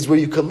is where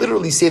you could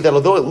literally say that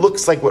although it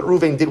looks like what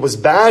Reuven did was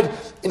bad,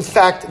 in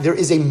fact, there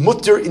is a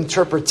mutter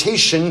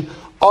interpretation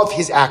of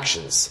his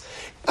actions.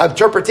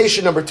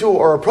 Interpretation number two,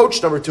 or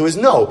approach number two, is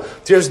no.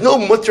 There's no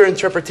mutter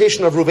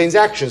interpretation of Reuven's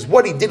actions.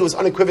 What he did was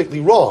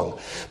unequivocally wrong.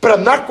 But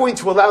I'm not going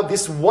to allow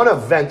this one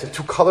event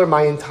to color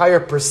my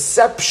entire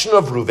perception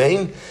of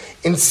Reuven.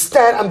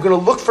 Instead, I'm going to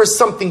look for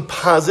something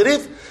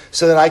positive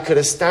so that I could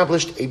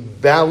establish a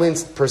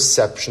balanced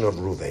perception of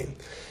Reuven.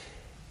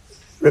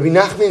 Rabbi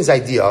Nachman's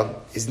idea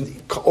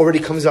already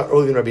comes out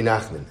earlier than Rabbi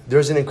Nachman.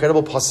 There's an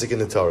incredible pasuk in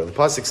the Torah. The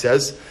pasuk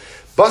says,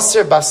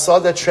 Basar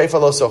basada treifa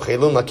lo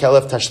sochelun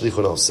lakelev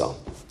tashlichun osal.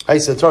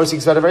 So the Torah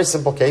speaks about a very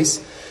simple case.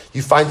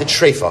 You find the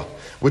treifa,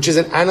 which is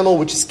an animal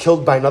which is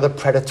killed by another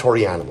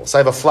predatory animal. So I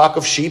have a flock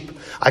of sheep.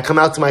 I come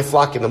out to my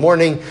flock in the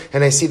morning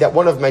and I see that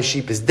one of my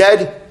sheep is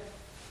dead,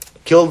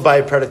 killed by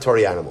a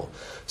predatory animal.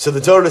 So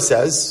the Torah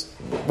says,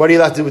 what are you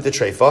allowed to do with the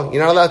treifa?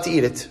 You're not allowed to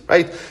eat it,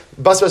 right?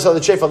 Basar basada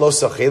treifa lo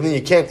sochelun.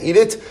 You can't eat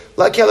it.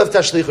 Lakelev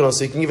tashlichun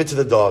osal. You can give it to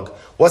the dog.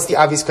 What's the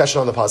obvious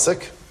question on the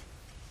pasuk?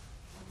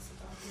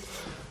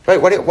 Right?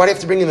 Why do you have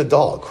to bring in the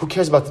dog? Who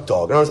cares about the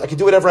dog? In other words, I could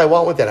do whatever I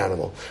want with that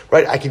animal.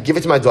 Right? I could give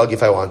it to my dog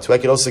if I want to. I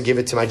could also give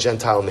it to my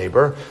Gentile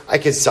neighbor. I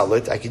could sell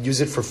it. I could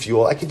use it for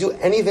fuel. I could do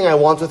anything I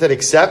want with it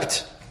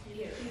except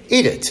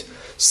eat it.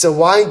 So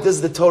why does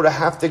the Torah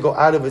have to go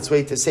out of its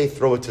way to say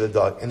throw it to the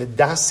dog? And the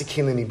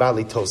Dasikin and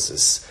Ibali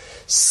Tosis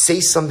say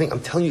something, I'm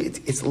telling you,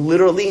 it's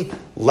literally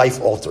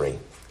life-altering.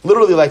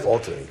 Literally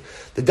life-altering.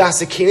 The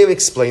Dasikinim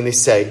explain, they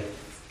say,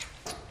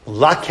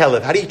 La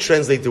kelev. How do you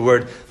translate the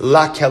word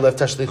la kelev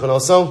tashlichun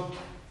also?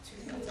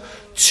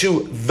 To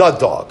the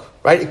dog,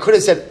 right? It could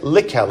have said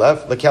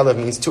lekelev. Lekelev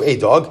means to a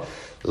dog.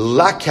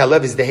 La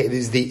kelev is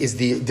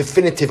the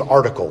definitive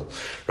article,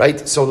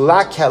 right? So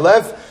la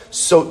kelev.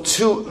 So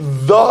to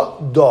the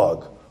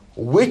dog.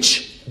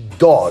 Which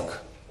dog?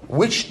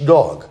 Which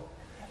dog?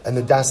 And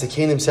the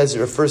Dasikanim says it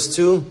refers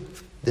to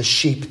the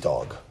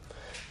sheepdog.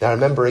 Now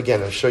remember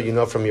again, I'm sure you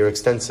know from your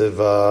extensive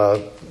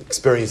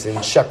experience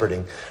in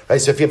shepherding,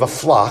 right? So if you have a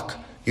flock,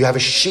 you have a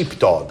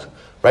sheepdog,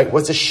 right?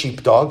 What's a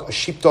sheepdog? A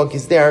sheepdog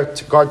is there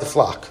to guard the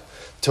flock,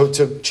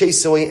 to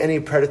chase away any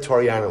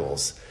predatory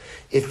animals.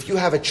 If you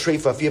have a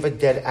treifa, if you have a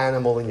dead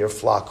animal in your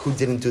flock, who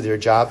didn't do their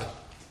job?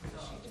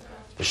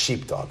 The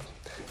sheepdog.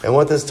 And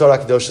what does Torah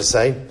Kedosha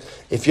say?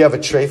 If you have a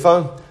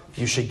treifa,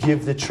 you should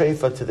give the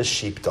treifa to the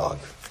sheepdog.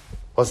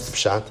 What's the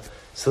pshat?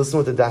 So listen to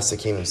what the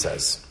Dasikanim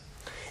says.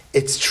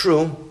 It's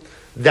true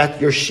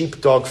that your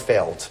sheepdog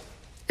failed.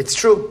 It's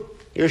true.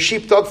 Your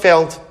sheepdog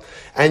failed.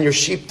 And your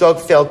sheepdog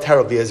failed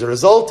terribly. As a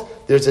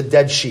result, there's a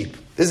dead sheep.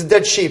 There's a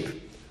dead sheep.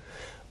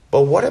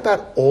 But what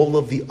about all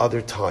of the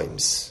other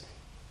times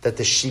that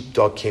the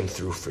sheepdog came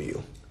through for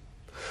you?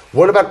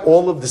 What about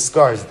all of the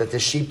scars that the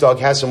sheepdog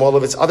has from all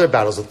of its other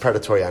battles with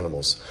predatory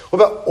animals?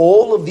 What about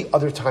all of the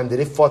other time that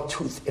it fought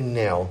tooth and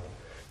nail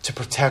to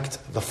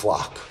protect the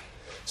flock?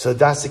 So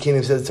that's the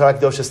kingdom. The Torah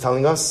Kedosha is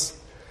telling us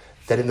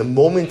that in the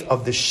moment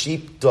of the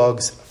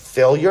sheepdog's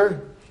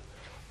failure,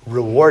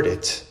 reward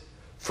it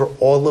for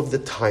all of the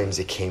times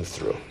it came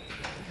through.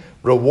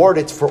 Reward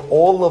it for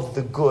all of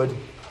the good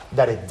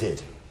that it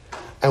did.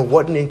 And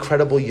what an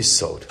incredible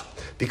yesod.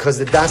 Because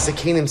the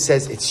Dasikanim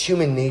says it's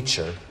human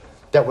nature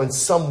that when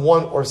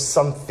someone or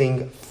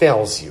something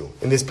fails you,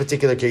 in this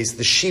particular case,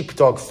 the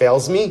sheepdog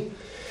fails me,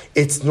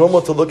 it's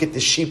normal to look at the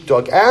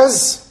sheepdog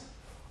as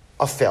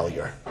a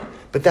failure.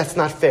 But that's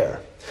not fair.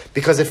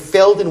 Because it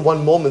failed in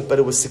one moment, but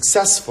it was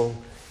successful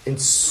in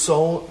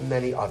so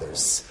many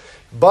others.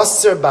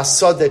 Basar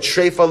basada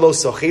treifa lo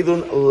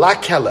sochilun la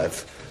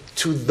kelev.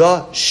 To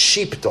the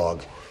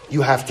sheepdog,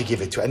 you have to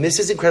give it to. And this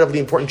is incredibly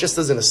important, just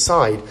as an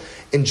aside,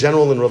 in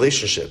general in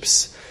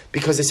relationships.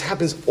 Because this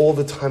happens all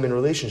the time in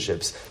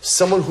relationships.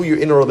 Someone who you're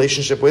in a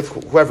relationship with,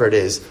 whoever it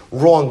is,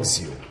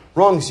 wrongs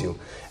you.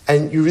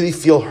 And you really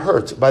feel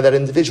hurt by that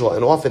individual.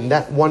 And often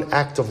that one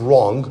act of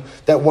wrong,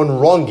 that one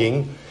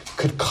wronging,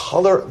 could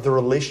color the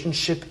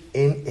relationship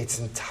in its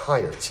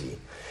entirety.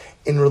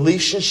 In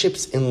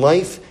relationships in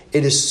life,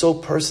 it is so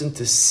important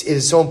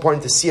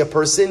to see a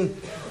person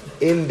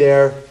in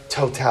their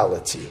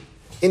totality.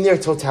 in their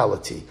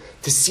totality,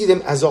 to see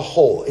them as a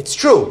whole. It's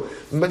true.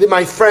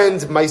 My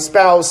friend, my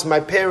spouse, my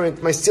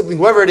parent, my sibling,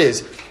 whoever it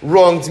is,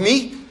 wronged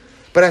me.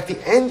 But at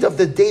the end of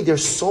the day,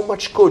 there's so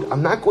much good.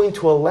 I'm not going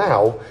to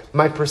allow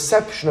my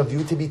perception of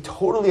you to be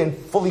totally and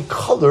fully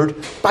colored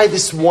by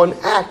this one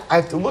act. I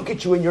have to look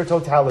at you in your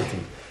totality.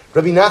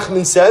 Rabbi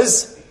Nachman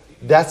says,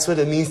 that's what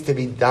it means to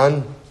be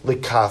dan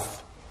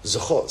lekaf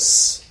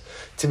zechus.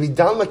 To be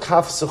dan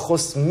lekaf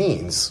zechus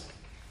means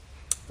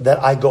that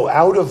I go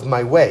out of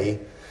my way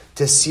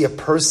to see a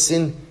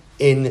person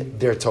in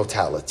their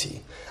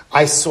totality.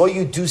 I saw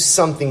you do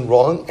something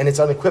wrong, and it's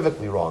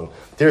unequivocally wrong.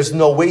 There's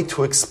no way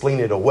to explain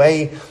it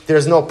away.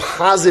 There's no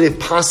positive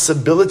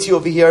possibility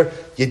over here.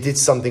 You did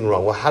something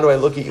wrong. Well, how do I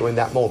look at you in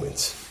that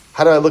moment?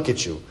 How do I look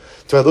at you?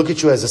 Do I look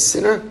at you as a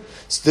sinner?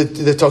 So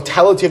the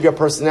totality of your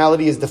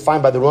personality is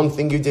defined by the wrong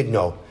thing you did?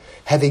 No.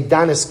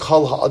 Havedanis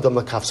kol ha'adam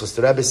lakafsos.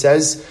 The Rebbe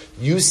says,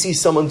 you see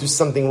someone do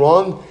something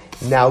wrong,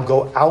 now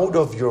go out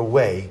of your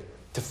way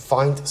to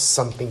find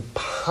something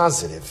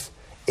positive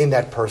in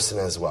that person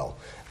as well.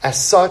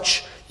 As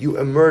such, you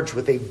emerge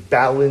with a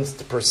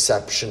balanced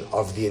perception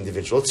of the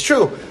individual. It's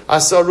true, I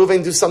saw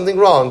Reuven do something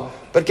wrong,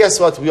 but guess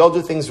what? We all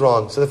do things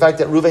wrong. So the fact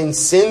that Reuven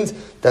sinned,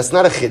 that's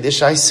not a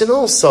chiddush. I sin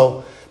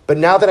also. But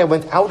now that I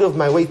went out of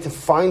my way to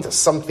find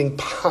something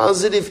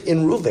positive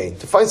in Reuven,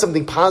 to find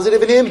something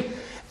positive in him,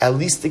 at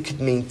least it could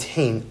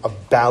maintain a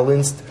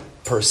balanced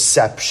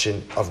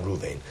perception of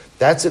Reuven.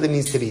 That's what it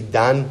means to be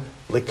dan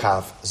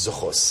lekaf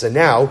zechus. So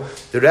now,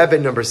 the Rebbe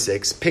number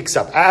 6 picks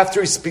up,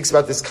 after he speaks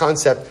about this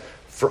concept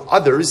for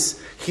others,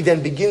 he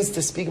then begins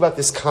to speak about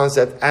this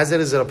concept as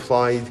it is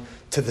applied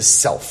to the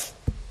self.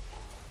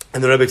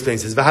 And the Rebbe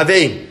explains this,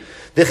 V'havein,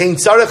 v'chein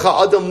tzarech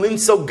ha'adam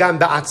linso gam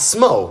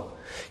ba'atzmo,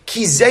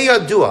 ki zeh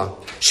yadua,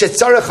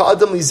 shetzarech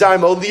ha'adam lizar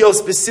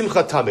ma'olios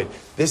b'simcha tamid.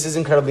 This is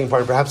incredibly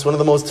important, perhaps one of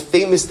the most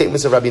famous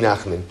statements of Rabbi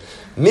Nachman.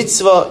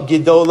 Mitzvah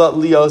gedola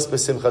lios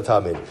b'simcha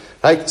tamid.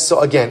 Right? So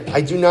again,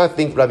 I do not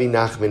think Rabbi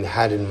Nachman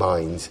had in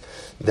mind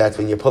that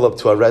when you pull up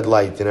to a red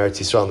light in Eretz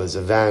Yisrael, there's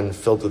a van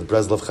filled with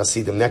Breslov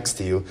Hasidim next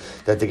to you,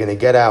 that they're going to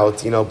get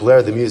out,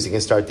 blare the music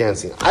and start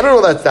dancing. I don't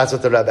know that that's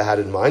what the Rebbe had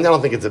in mind. I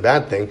don't think it's a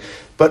bad thing.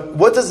 But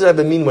what does the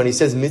Rebbe mean when he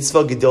says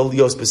mitzvah gedol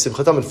lios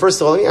b'simcha tamid? First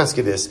of all, let me ask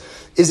you this.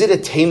 Is it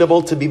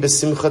attainable to be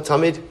b'simcha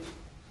tamid?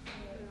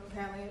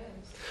 Apparently it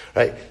is.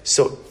 Right?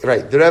 So,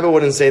 the Rebbe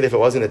wouldn't say that if it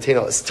wasn't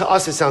attainable. To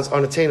us, it sounds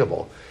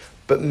unattainable.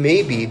 But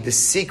maybe the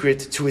secret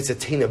to its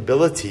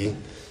attainability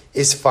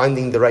is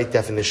finding the right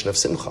definition of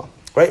simcha.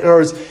 Right? In other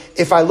words,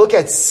 if I look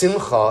at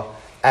simcha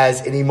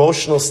as an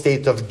emotional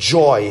state of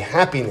joy,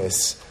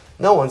 happiness,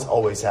 no one's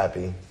always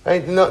happy.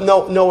 Right?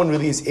 No one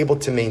really is able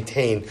to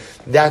maintain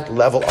that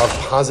level of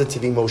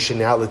positive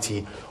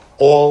emotionality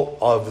all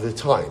of the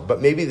time.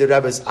 But maybe the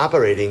Rebbe is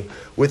operating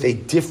with a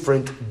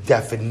different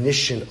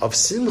definition of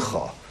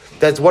simcha.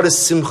 That's what does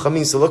simcha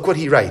mean. So look what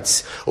he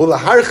writes. Now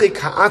I'll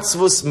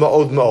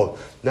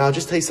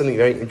just tell you something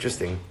very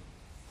interesting.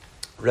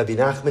 Rabbi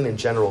Nachman in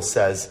general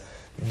says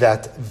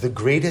that the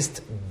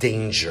greatest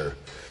danger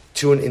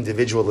to an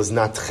individual is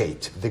not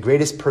chet. The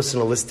greatest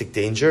personalistic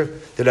danger,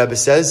 the Rebbe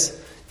says,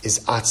 is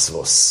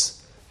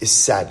atzvos, is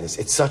sadness.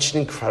 It's such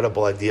an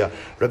incredible idea.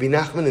 Rabbi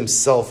Nachman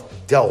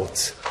himself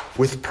dealt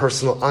with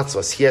personal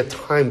atzvos. He had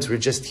times where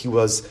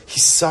he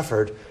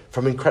suffered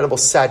from incredible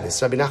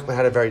sadness. Rabbi Nachman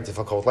had a very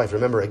difficult life.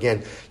 Remember,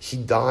 again, he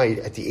died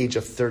at the age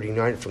of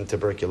 39 from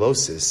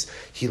tuberculosis.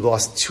 He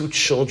lost 2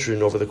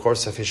 children over the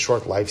course of his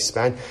short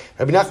lifespan.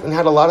 Rabbi Nachman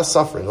had a lot of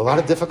suffering, a lot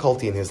of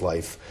difficulty in his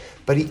life.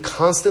 But he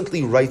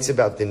constantly writes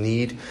about the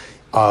need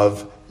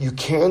of, you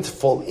can't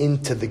fall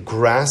into the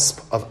grasp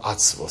of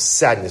atzvos,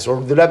 sadness. Or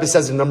the Rebbe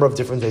says a number of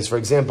different things. For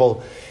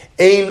example,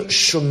 ein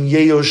shum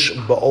yeyosh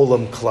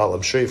ba'olam klal.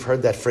 I'm sure you've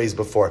heard that phrase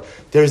before.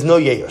 There's no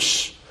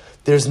yeyosh.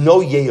 There's no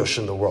yeyosh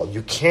in the world.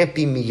 You can't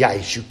be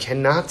miyayish. You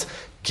cannot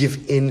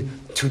give in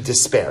to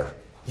despair.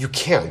 You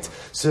can't.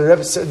 So the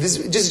Rebbe,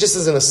 this just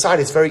as an aside,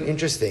 it's very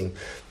interesting.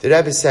 The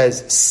Rebbe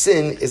says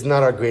sin is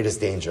not our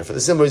greatest danger. For the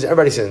simple reason,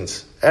 everybody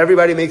sins.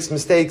 Everybody makes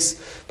mistakes,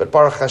 but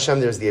Baruch Hashem,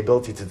 there's the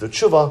ability to do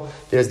tshuva,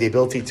 there's the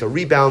ability to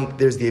rebound,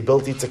 there's the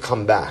ability to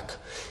come back.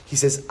 He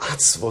says,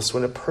 atzvos,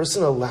 when a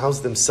person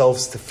allows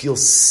themselves to feel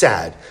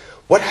sad,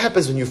 what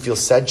happens when you feel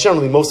sad?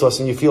 Generally, most of us,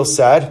 when you feel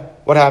sad,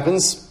 what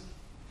happens?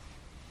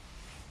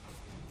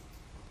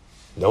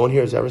 No one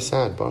here is ever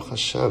sad. Baruch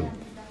Hashem.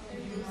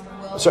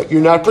 So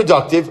you're not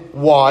productive.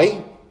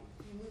 Why?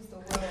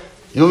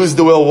 You lose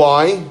the will.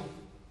 Why?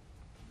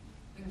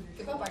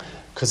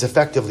 Because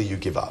effectively you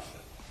give up.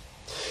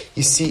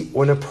 You see,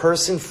 when a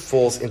person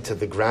falls into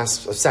the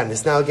grasp of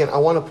sadness, now again, I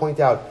want to point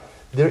out,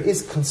 there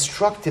is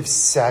constructive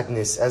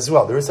sadness as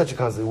well. There is such a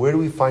concept. Where do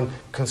we find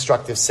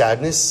constructive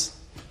sadness?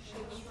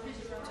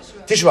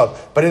 Tisha B'Av.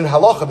 But in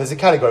halacha, there's a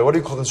category. What do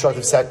we call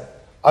constructive sadness?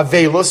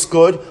 Avelus,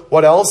 good.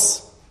 What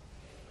else?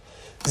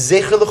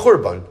 Zecher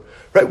l'churban.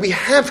 Right? We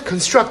have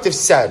constructive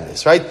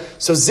sadness, right?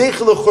 So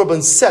Zecher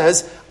l'churban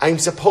says, I'm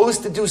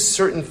supposed to do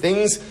certain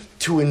things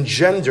to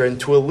engender and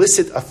to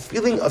elicit a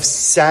feeling of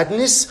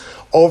sadness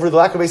over the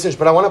lack of Beis Hamikdash.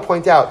 But I want to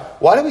point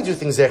out, why do we do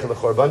things Zecher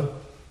l'churban?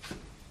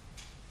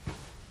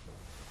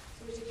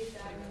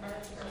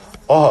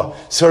 Oh,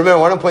 so remember,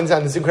 I want to point this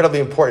out, this is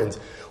incredibly important.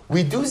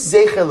 We do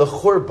Zeicher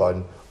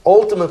L'Churban,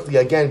 ultimately,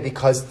 again,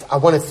 because I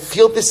want to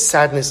feel this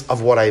sadness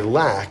of what I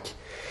lack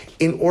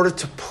in order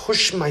to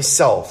push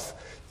myself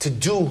to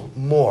do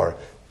more,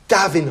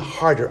 daven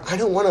harder. I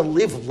don't want to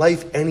live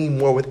life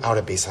anymore without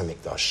a Beis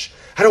HaMikdash.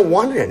 I don't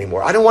want it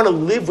anymore. I don't want to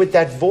live with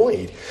that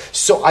void.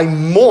 So I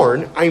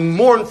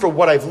mourn for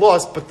what I've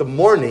lost, but the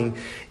mourning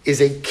is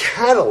a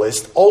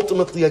catalyst,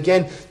 ultimately,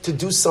 again, to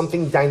do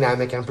something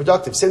dynamic and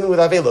productive. Same thing with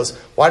Avelos.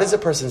 Why does a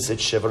person sit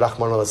Shiva?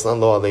 Rahman al-Islam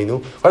lo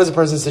aleinu. Why does a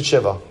person sit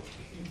Shiva?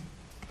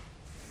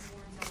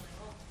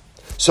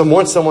 So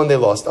mourn someone they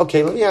lost.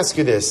 Okay, let me ask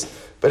you this.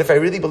 But if I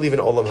really believe in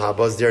Olam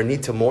Haba, is there a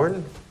need to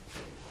mourn?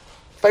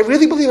 If I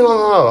really believe in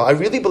Olam Haba, I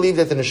really believe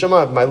that the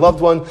neshama of my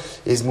loved one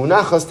is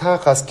munachas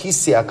tachas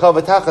kisi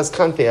akav tachas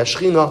kanpei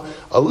ashchina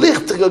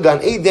alich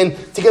gan eden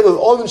together with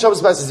all the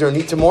neshamas. Is there a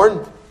need to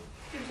mourn?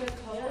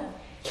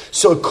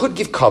 So it could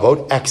give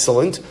kavod.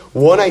 Excellent.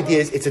 One idea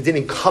is it's a din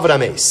in kavod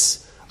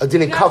ames. A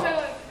din in kavod.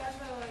 That's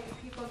why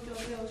people do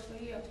those for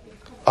you to be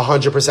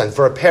covered. 100%.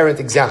 For a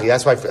parent, exactly.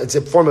 That's why it's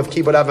a form of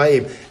kibud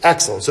avaib.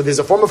 Excellent. So there's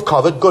a form of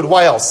kavod. Good.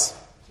 Why else?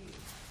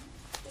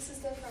 This is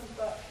different,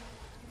 but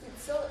you can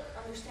still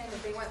understand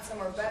that they went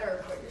somewhere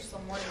better, but you're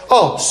still mourning.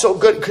 Oh, so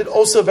good. Could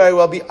also very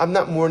well be, I'm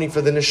not mourning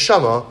for the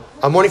neshama.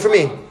 I'm mourning for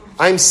me.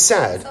 I'm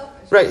sad.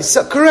 Right.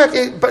 So,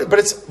 correct. But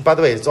it's, by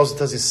the way, it also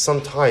tells you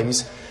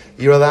sometimes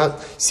you're allowed,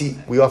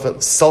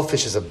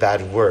 selfish is a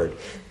bad word.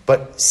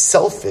 But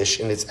selfish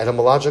in its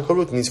etymological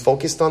root means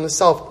focused on the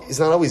self is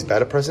not always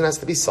bad. A person has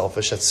to be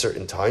selfish at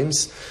certain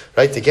times,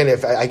 right? Again,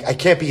 if I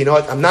can't be,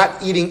 I'm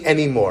not eating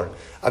anymore.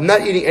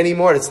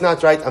 It's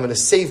not right. I'm going to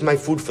save my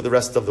food for the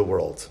rest of the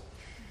world.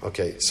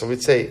 Okay, so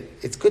we'd say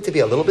it's good to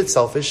be a little bit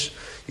selfish.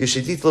 You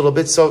should eat a little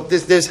bit. So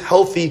there's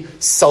healthy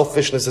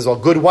selfishness as well.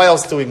 Good. Why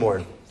else do we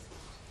mourn?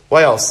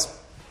 Why else?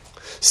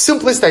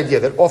 Simplest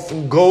idea that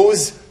often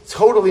goes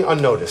totally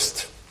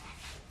unnoticed.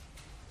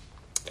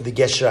 The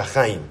Gesher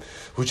HaChaim,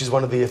 which is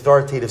one of the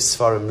authoritative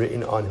svarim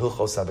written on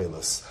Hilchos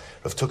Avelos.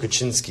 Rav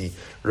Tukachinsky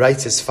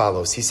writes as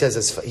follows. He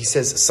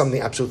says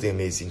something absolutely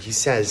amazing. He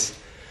says,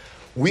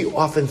 we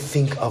often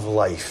think of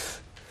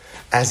life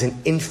as an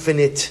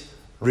infinite,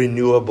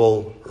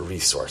 renewable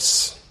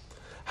resource.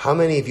 How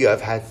many of you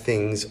have had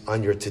things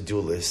on your to-do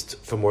list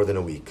for more than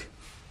a week?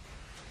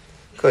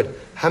 Good.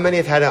 How many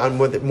have had it on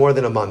more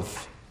than a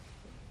month?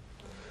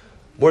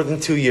 More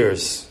than 2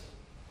 years?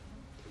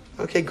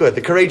 Okay, good.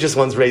 The courageous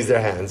ones raise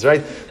their hands,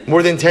 right?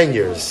 More than 10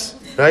 years,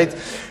 right?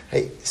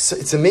 Hey, so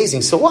it's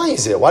amazing. So why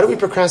is it? Why do we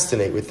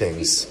procrastinate with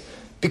things?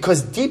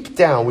 Because deep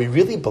down, we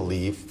really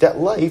believe that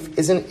life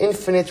is an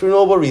infinite,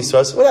 renewable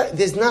resource.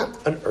 There's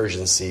not an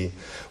urgency.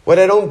 What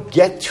I don't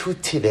get to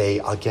today,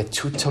 I'll get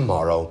to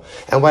tomorrow.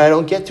 And what I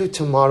don't get to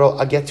tomorrow,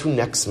 I'll get to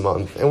next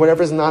month. And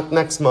whatever's not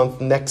next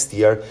month, next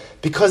year.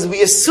 Because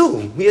we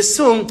assume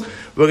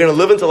we're going to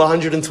live until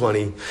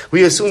 120.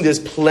 We assume there's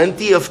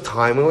plenty of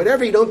time. And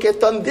whatever you don't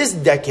get done this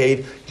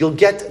decade, you'll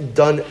get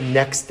done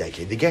next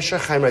decade. The Gesher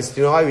Chaim writes,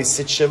 do you know why we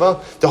sit Shiva?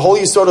 The whole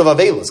Yisod of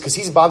Avelos. Because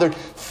he's bothered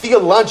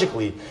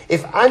theologically.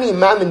 If ani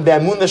mamin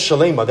be'amunah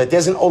shalema, that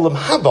there's an Olam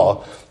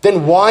Haba,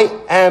 then why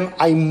am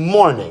I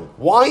mourning?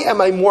 Why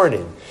am I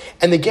mourning?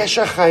 And the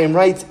Gesher Chaim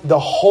writes, the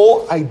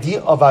whole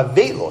idea of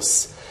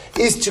Avelos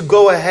is to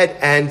go ahead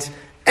and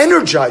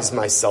energize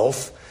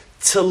myself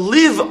to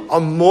live a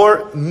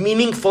more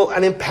meaningful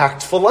and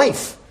impactful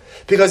life.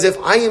 Because if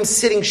I am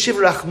sitting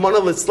Shiva Rahman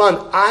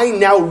al-Islam, I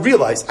now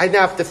realize, I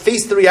now have to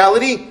face the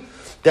reality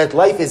that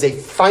life is a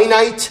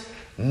finite,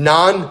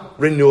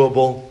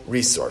 non-renewable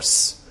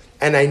resource.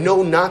 And I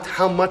know not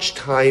how much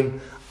time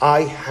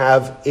I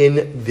have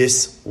in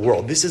this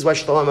world. This is why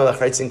Shlomo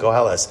Melech writes in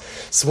Koheles.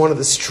 It's one of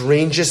the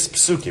strangest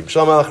psukim.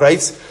 Shlomo Melech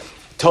writes,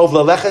 Tov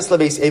leleches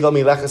lebeis evel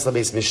mileches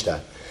lebeis mishta.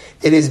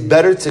 It is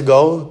better to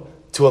go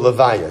to a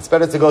levaya. It's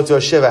better to go to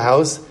a shiva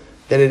house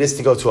than it is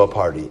to go to a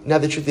party. Now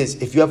the truth is,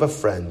 if you have a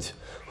friend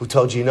who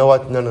told you know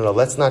what, no,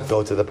 let's not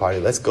go to the party.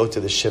 Let's go to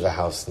the shiva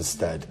house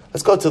instead.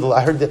 Let's go to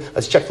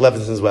let's check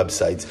Levinson's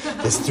website.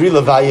 There's 3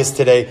 levayas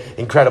today.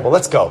 Incredible.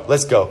 Let's go.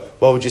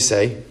 What would you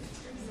say?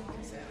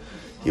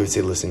 You would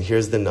say, listen,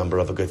 here's the number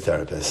of a good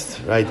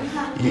therapist, right?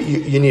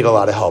 You need a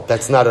lot of help.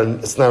 It's not a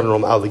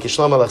normal outlook.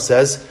 Shlomo Melech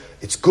says,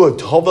 it's good.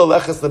 Now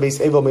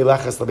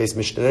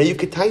you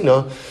could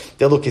taina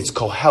that look, it's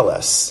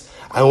Koheles.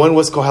 And when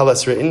was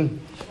Koheles written?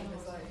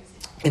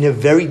 In a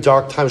very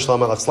dark time of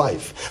Shlomo Melech's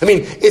life. I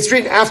mean, it's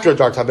written after a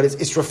dark time, but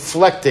it's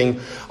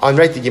reflecting on,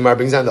 right, the Gemara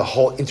brings down the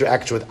whole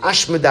interaction with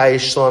Ashmedai,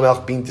 Shlomo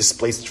Melech being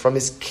displaced from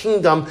his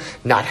kingdom,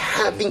 not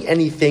having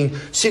anything.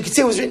 So you could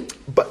say it was written,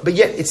 but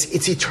yet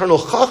it's eternal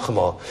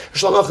Chachma.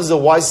 Shlomo Melech is the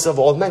wisest of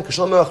all men. Because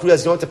Shlomo Melech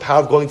realized, you know what the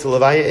power of going to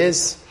Levaya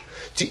is?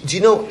 Do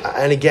you know,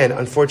 and again,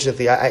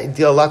 unfortunately, I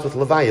deal a lot with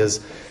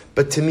Levayas,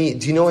 but to me,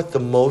 do you know what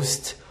the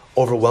most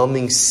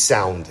overwhelming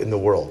sound in the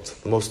world?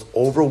 The most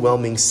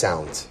overwhelming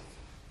sound.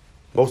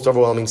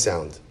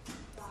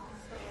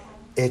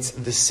 It's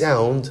the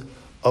sound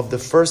of the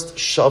first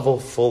shovel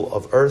full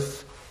of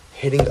earth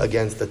hitting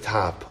against the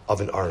top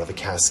of an urn, of a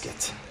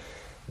casket.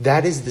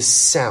 That is the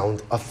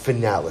sound of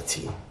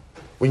finality.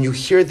 when you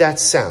hear that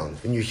sound,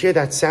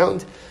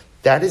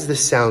 that is the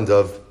sound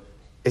of,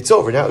 it's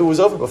over. Now, it was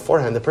over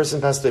beforehand. The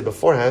person passed away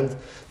beforehand.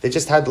 They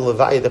just had the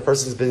levaya. The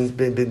person's been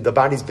the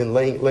body's been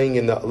laying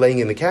in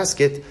the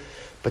casket.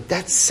 But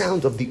that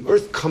sound of the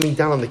earth coming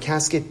down on the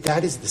casket,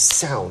 that is the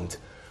sound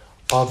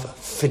of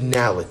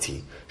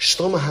finality.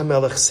 Shlomo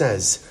HaMelech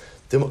says,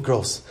 the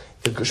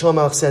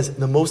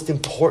most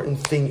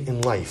important thing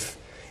in life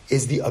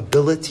is the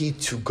ability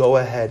to go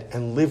ahead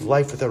and live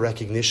life with a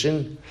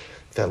recognition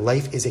that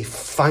life is a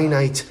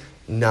finite,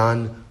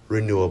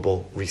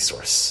 non-renewable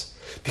resource.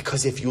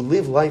 Because if you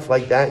live life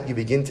like that, you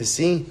begin to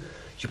see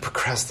you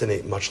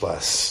procrastinate much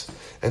less.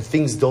 And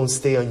things don't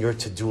stay on your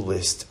to-do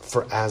list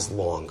for as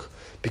long.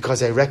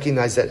 Because I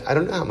recognize that I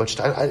don't know how much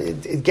time.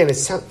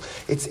 It's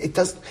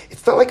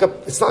not like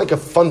a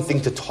fun thing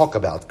to talk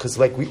about. Because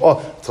till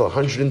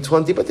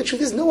 120, but the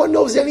truth is, no one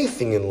knows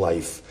anything in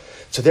life.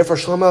 So therefore,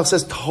 Shlomo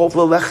says, "Tov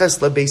leches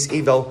lebeis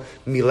evel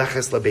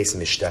mileches lebeis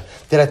mishta."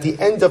 That at the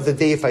end of the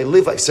day, if I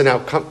live like so, now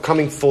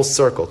coming full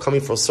circle.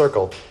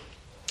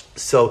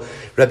 So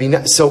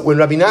when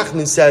Rabbi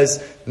Nachman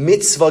says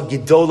mitzvah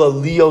gedola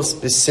lios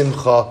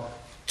besimcha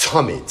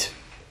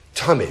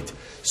tamid.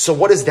 So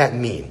what does that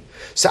mean?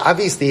 So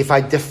obviously, if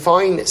I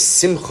define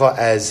simcha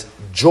as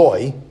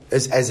joy,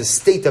 as a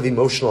state of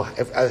emotional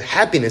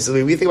happiness, the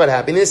way we think about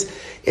happiness,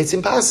 it's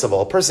impossible.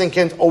 A person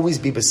can't always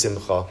be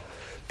besimcha.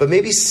 But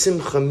maybe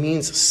simcha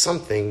means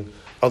something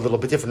a little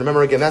bit different.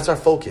 Remember, again, that's our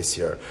focus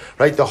here,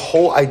 right? The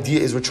whole idea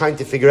is we're trying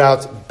to figure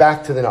out,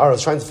 back to the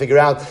Naharos, trying to figure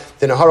out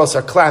the Naharos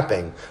are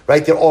clapping,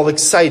 right? They're all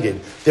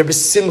excited. They're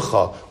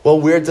besimcha.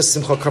 Well, where does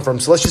simcha come from?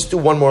 So let's just do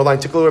one more line.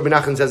 Take a look what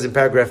Rabbi Nachman says in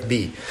paragraph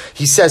B.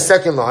 He says,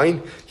 second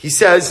line, he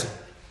says,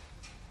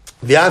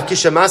 I'm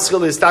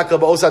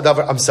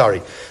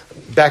sorry.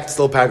 Back to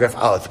still paragraph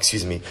Aleph,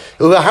 excuse me.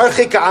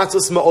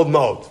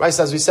 Right,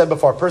 so as we said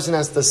before, a person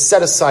has to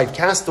set aside,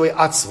 cast away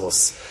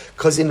atzvus.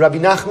 Because in Rabbi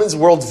Nachman's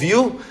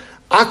worldview,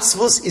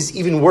 atzvus is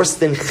even worse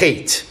than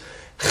chait.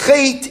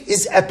 Chait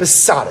is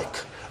episodic.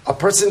 A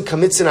person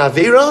commits an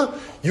avera,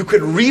 you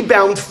could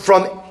rebound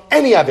from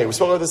any avera. We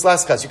spoke about this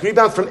last class. You could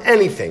rebound from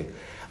anything.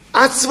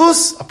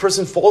 Atzvus, a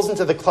person falls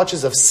into the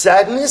clutches of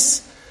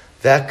sadness,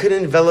 that could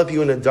envelop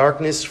you in a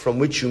darkness from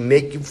which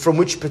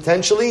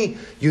potentially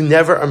you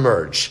never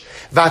emerge.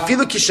 So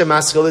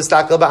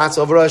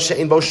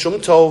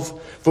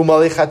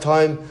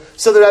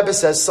the Rebbe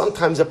says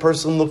sometimes a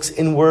person looks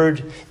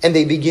inward and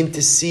they begin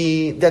to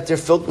see that they're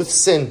filled with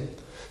sin.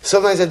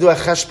 Sometimes I do a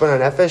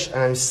cheshbon nefesh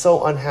and I'm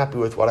so unhappy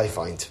with what I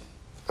find.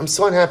 I'm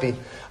so unhappy.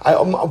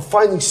 I'm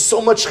finding so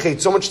much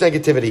hate, so much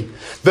negativity.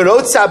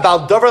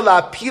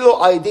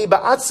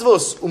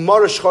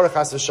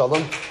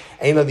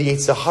 And the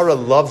Yetzer Hara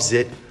loves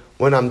it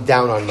when I'm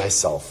down on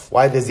myself.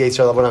 Why does the Yetzer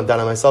Hara love when I'm down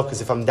on myself? Because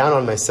if I'm down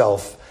on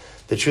myself,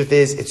 the truth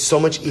is, it's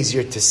so much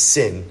easier to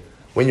sin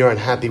when you're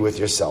unhappy with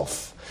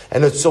yourself.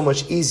 And it's so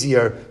much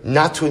easier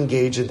not to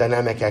engage in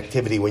dynamic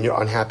activity when you're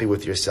unhappy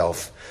with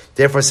yourself.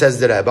 Therefore, says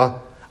the Rebbe,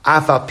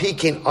 Afa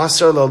pikin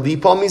asar lo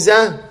lipo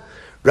mizeh,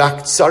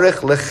 rak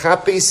tzarech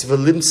lechapis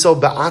v'limtso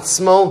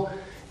ba'atzmo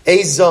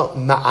eza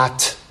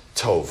ma'at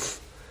tov.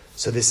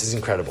 So this is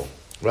incredible.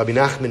 Rabbi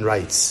Nachman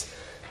writes,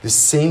 the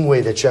same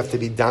way that you have to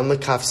be dan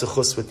lekaf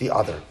zuchus with the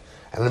other.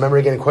 And remember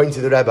again, according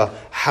to the Rebbe,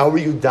 how are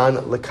you dan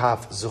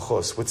lekaf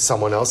zuchus with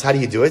someone else? How do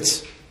you do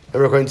it?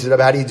 Remember, according to the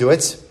Rebbe, how do you do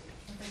it?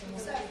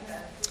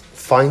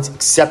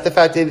 Accept the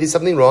fact that they did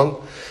something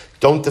wrong.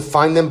 Don't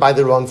define them by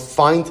the wrong.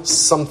 Find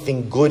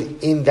something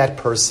good in that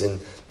person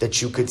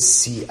that you could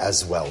see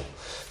as well.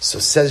 So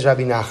says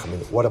Rabbi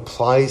Nachman, what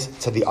applies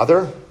to the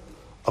other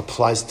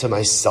applies to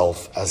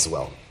myself as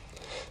well.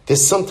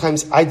 There's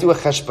sometimes I do a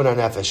cheshbon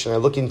nefesh and I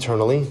look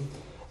internally,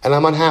 and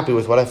I'm unhappy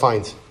with what I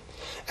find.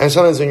 And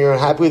sometimes when you're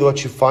unhappy with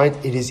what you find,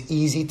 it is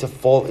easy to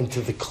fall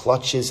into the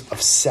clutches of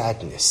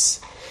sadness.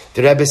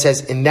 The Rebbe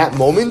says, in that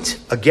moment,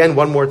 again,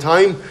 one more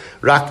time,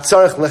 Rak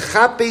tzarech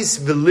lechapes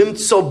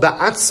v'limtso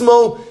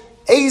ba'atzmo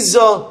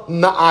eza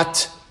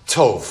ma'at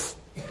tov.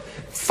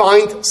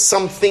 Find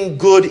something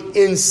good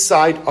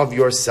inside of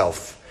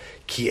yourself.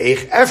 Ki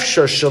eich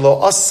efshar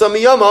shelo asa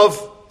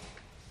miyamav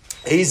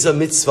eza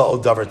mitzvah o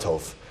davar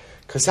tov.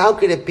 Because how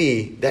could it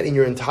be that in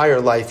your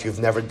entire life you've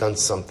never done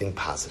something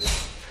positive?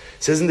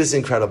 So isn't this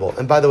incredible?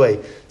 And by the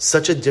way,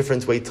 such a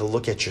different way to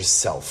look at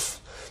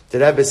yourself. The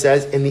Rebbe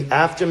says, in the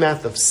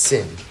aftermath of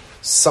sin,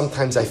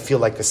 sometimes I feel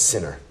like a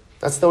sinner.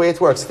 That's the way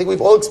it works. I think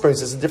we've all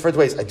experienced this in different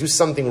ways. I do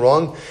something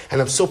wrong, and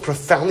I'm so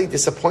profoundly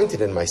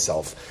disappointed in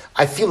myself.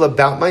 I feel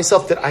about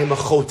myself that I'm a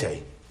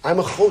chote. I'm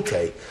a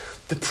chote.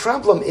 The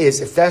problem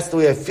is, if that's the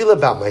way I feel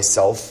about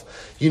myself,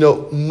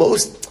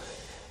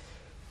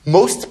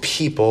 most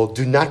people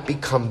do not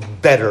become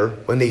better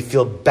when they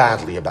feel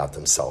badly about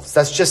themselves.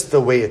 That's just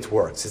the way it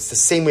works. It's the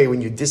same way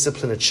when you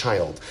discipline a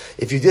child.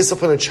 If you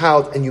discipline a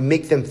child and you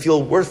make them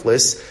feel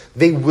worthless,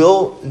 they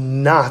will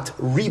not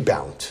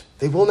rebound.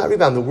 They will not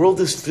rebound. The world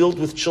is filled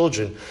with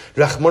children,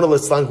 Rahman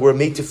al-Islam, who are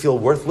made to feel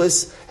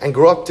worthless and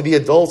grow up to be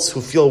adults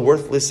who feel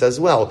worthless as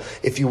well.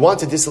 If you want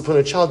to discipline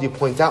a child, you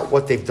point out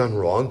what they've done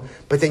wrong,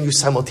 but then you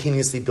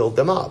simultaneously build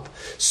them up.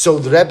 So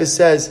the Rebbe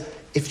says,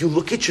 if you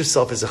look at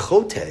yourself as a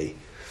chotei,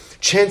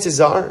 chances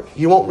are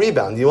you won't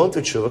rebound, you won't do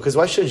tshuva, because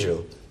why should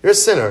you? You're a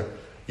sinner,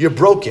 you're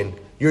broken,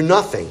 you're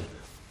nothing.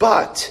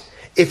 But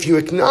if you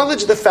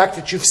acknowledge the fact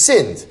that you've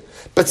sinned,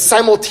 but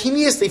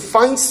simultaneously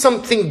find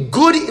something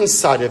good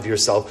inside of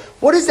yourself.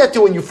 What does that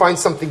do when you find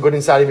something good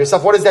inside of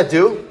yourself? What does that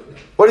do?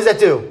 What does that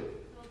do?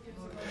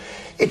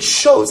 It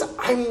shows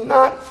I'm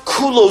not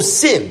kulo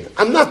sin.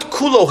 I'm not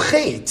kulo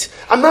hate.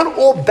 I'm not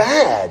all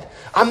bad.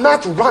 I'm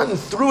not rotten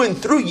through and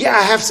through. Yeah,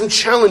 I have some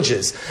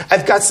challenges.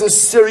 I've got some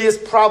serious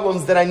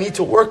problems that I need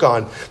to work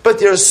on. But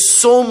there's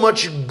so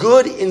much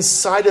good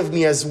inside of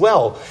me as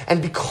well.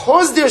 And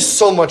because there's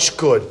so much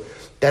good,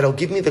 that'll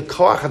give me the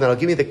koach and that'll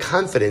give me the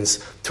confidence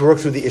to work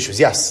through the issues.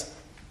 Yes?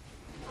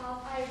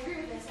 I agree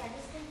with this. I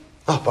just think...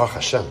 Oh, Baruch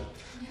Hashem.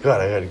 Good.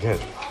 Also,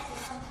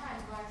 sometimes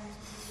when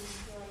you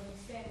feel like you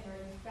sinned or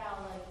you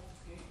felt like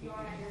you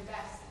aren't at your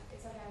best, it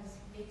sometimes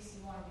makes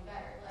you want to be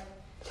better.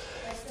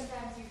 Like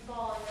sometimes you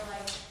fall and you're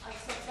like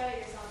so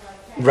excited yourself, like,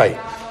 okay, right.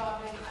 now I know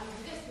I'm going to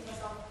do this to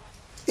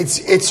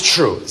myself. It's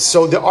true.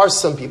 So there are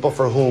some people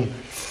for whom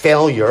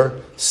failure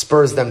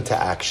spurs them to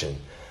action.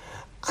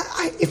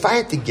 If I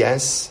had to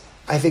guess,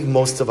 I think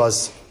most of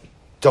us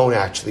don't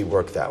actually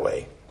work that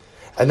way.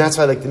 And that's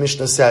why, like the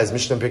Mishnah says,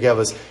 Mishnah Pirkei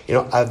Avos,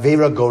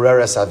 Aveira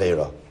goreres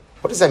Aveira.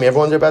 What does that mean?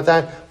 Everyone wonder about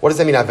that? What does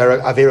that mean,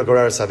 Aveira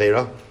goreres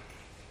Aveira?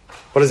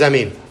 What does that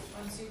mean?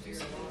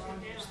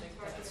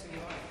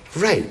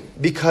 Right,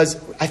 because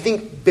I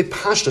think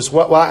Bipashtus,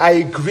 while I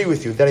agree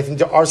with you that I think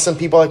there are some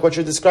people like what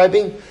you're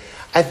describing,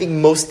 I think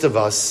most of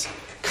us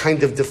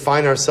kind of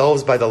define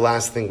ourselves by the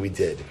last thing we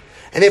did.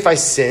 And if I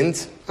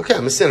sinned, okay,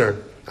 I'm a sinner.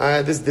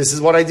 This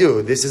is what I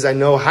do. I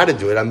know how to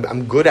do it.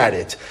 I'm good at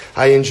it.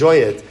 I enjoy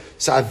it.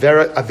 So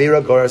avera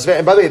goreres.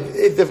 And by the way,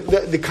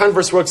 the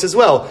converse works as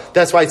well.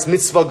 That's why it's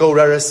mitzvah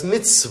goreres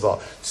mitzvah.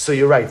 So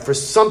you're right. For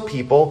some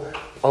people,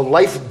 a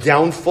life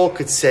downfall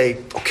could say,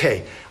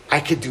 okay, I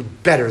could do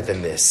better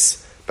than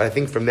this. But I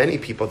think for many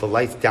people, the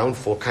life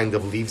downfall kind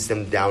of leaves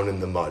them down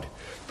in the mud.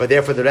 But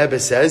therefore the Rebbe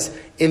says,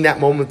 in that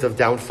moment of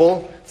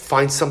downfall,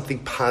 find something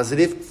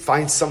positive,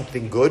 find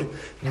something good,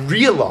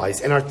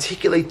 realize and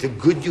articulate the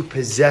good you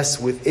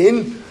possess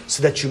within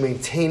so that you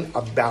maintain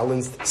a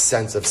balanced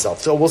sense of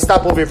self. So we'll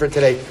stop over here for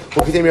today.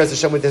 We'll continue Mirat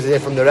Hashem with this today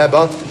from the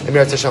Rebbe and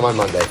Mirat Hashem on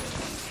Monday.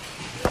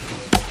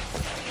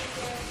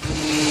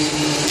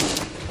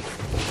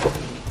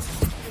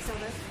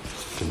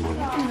 Good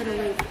morning. I'm a little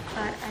late,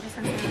 but I just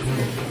wanted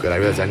to Good, I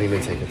realized I didn't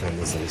even take the time to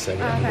listen. So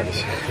okay.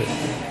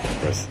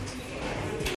 First.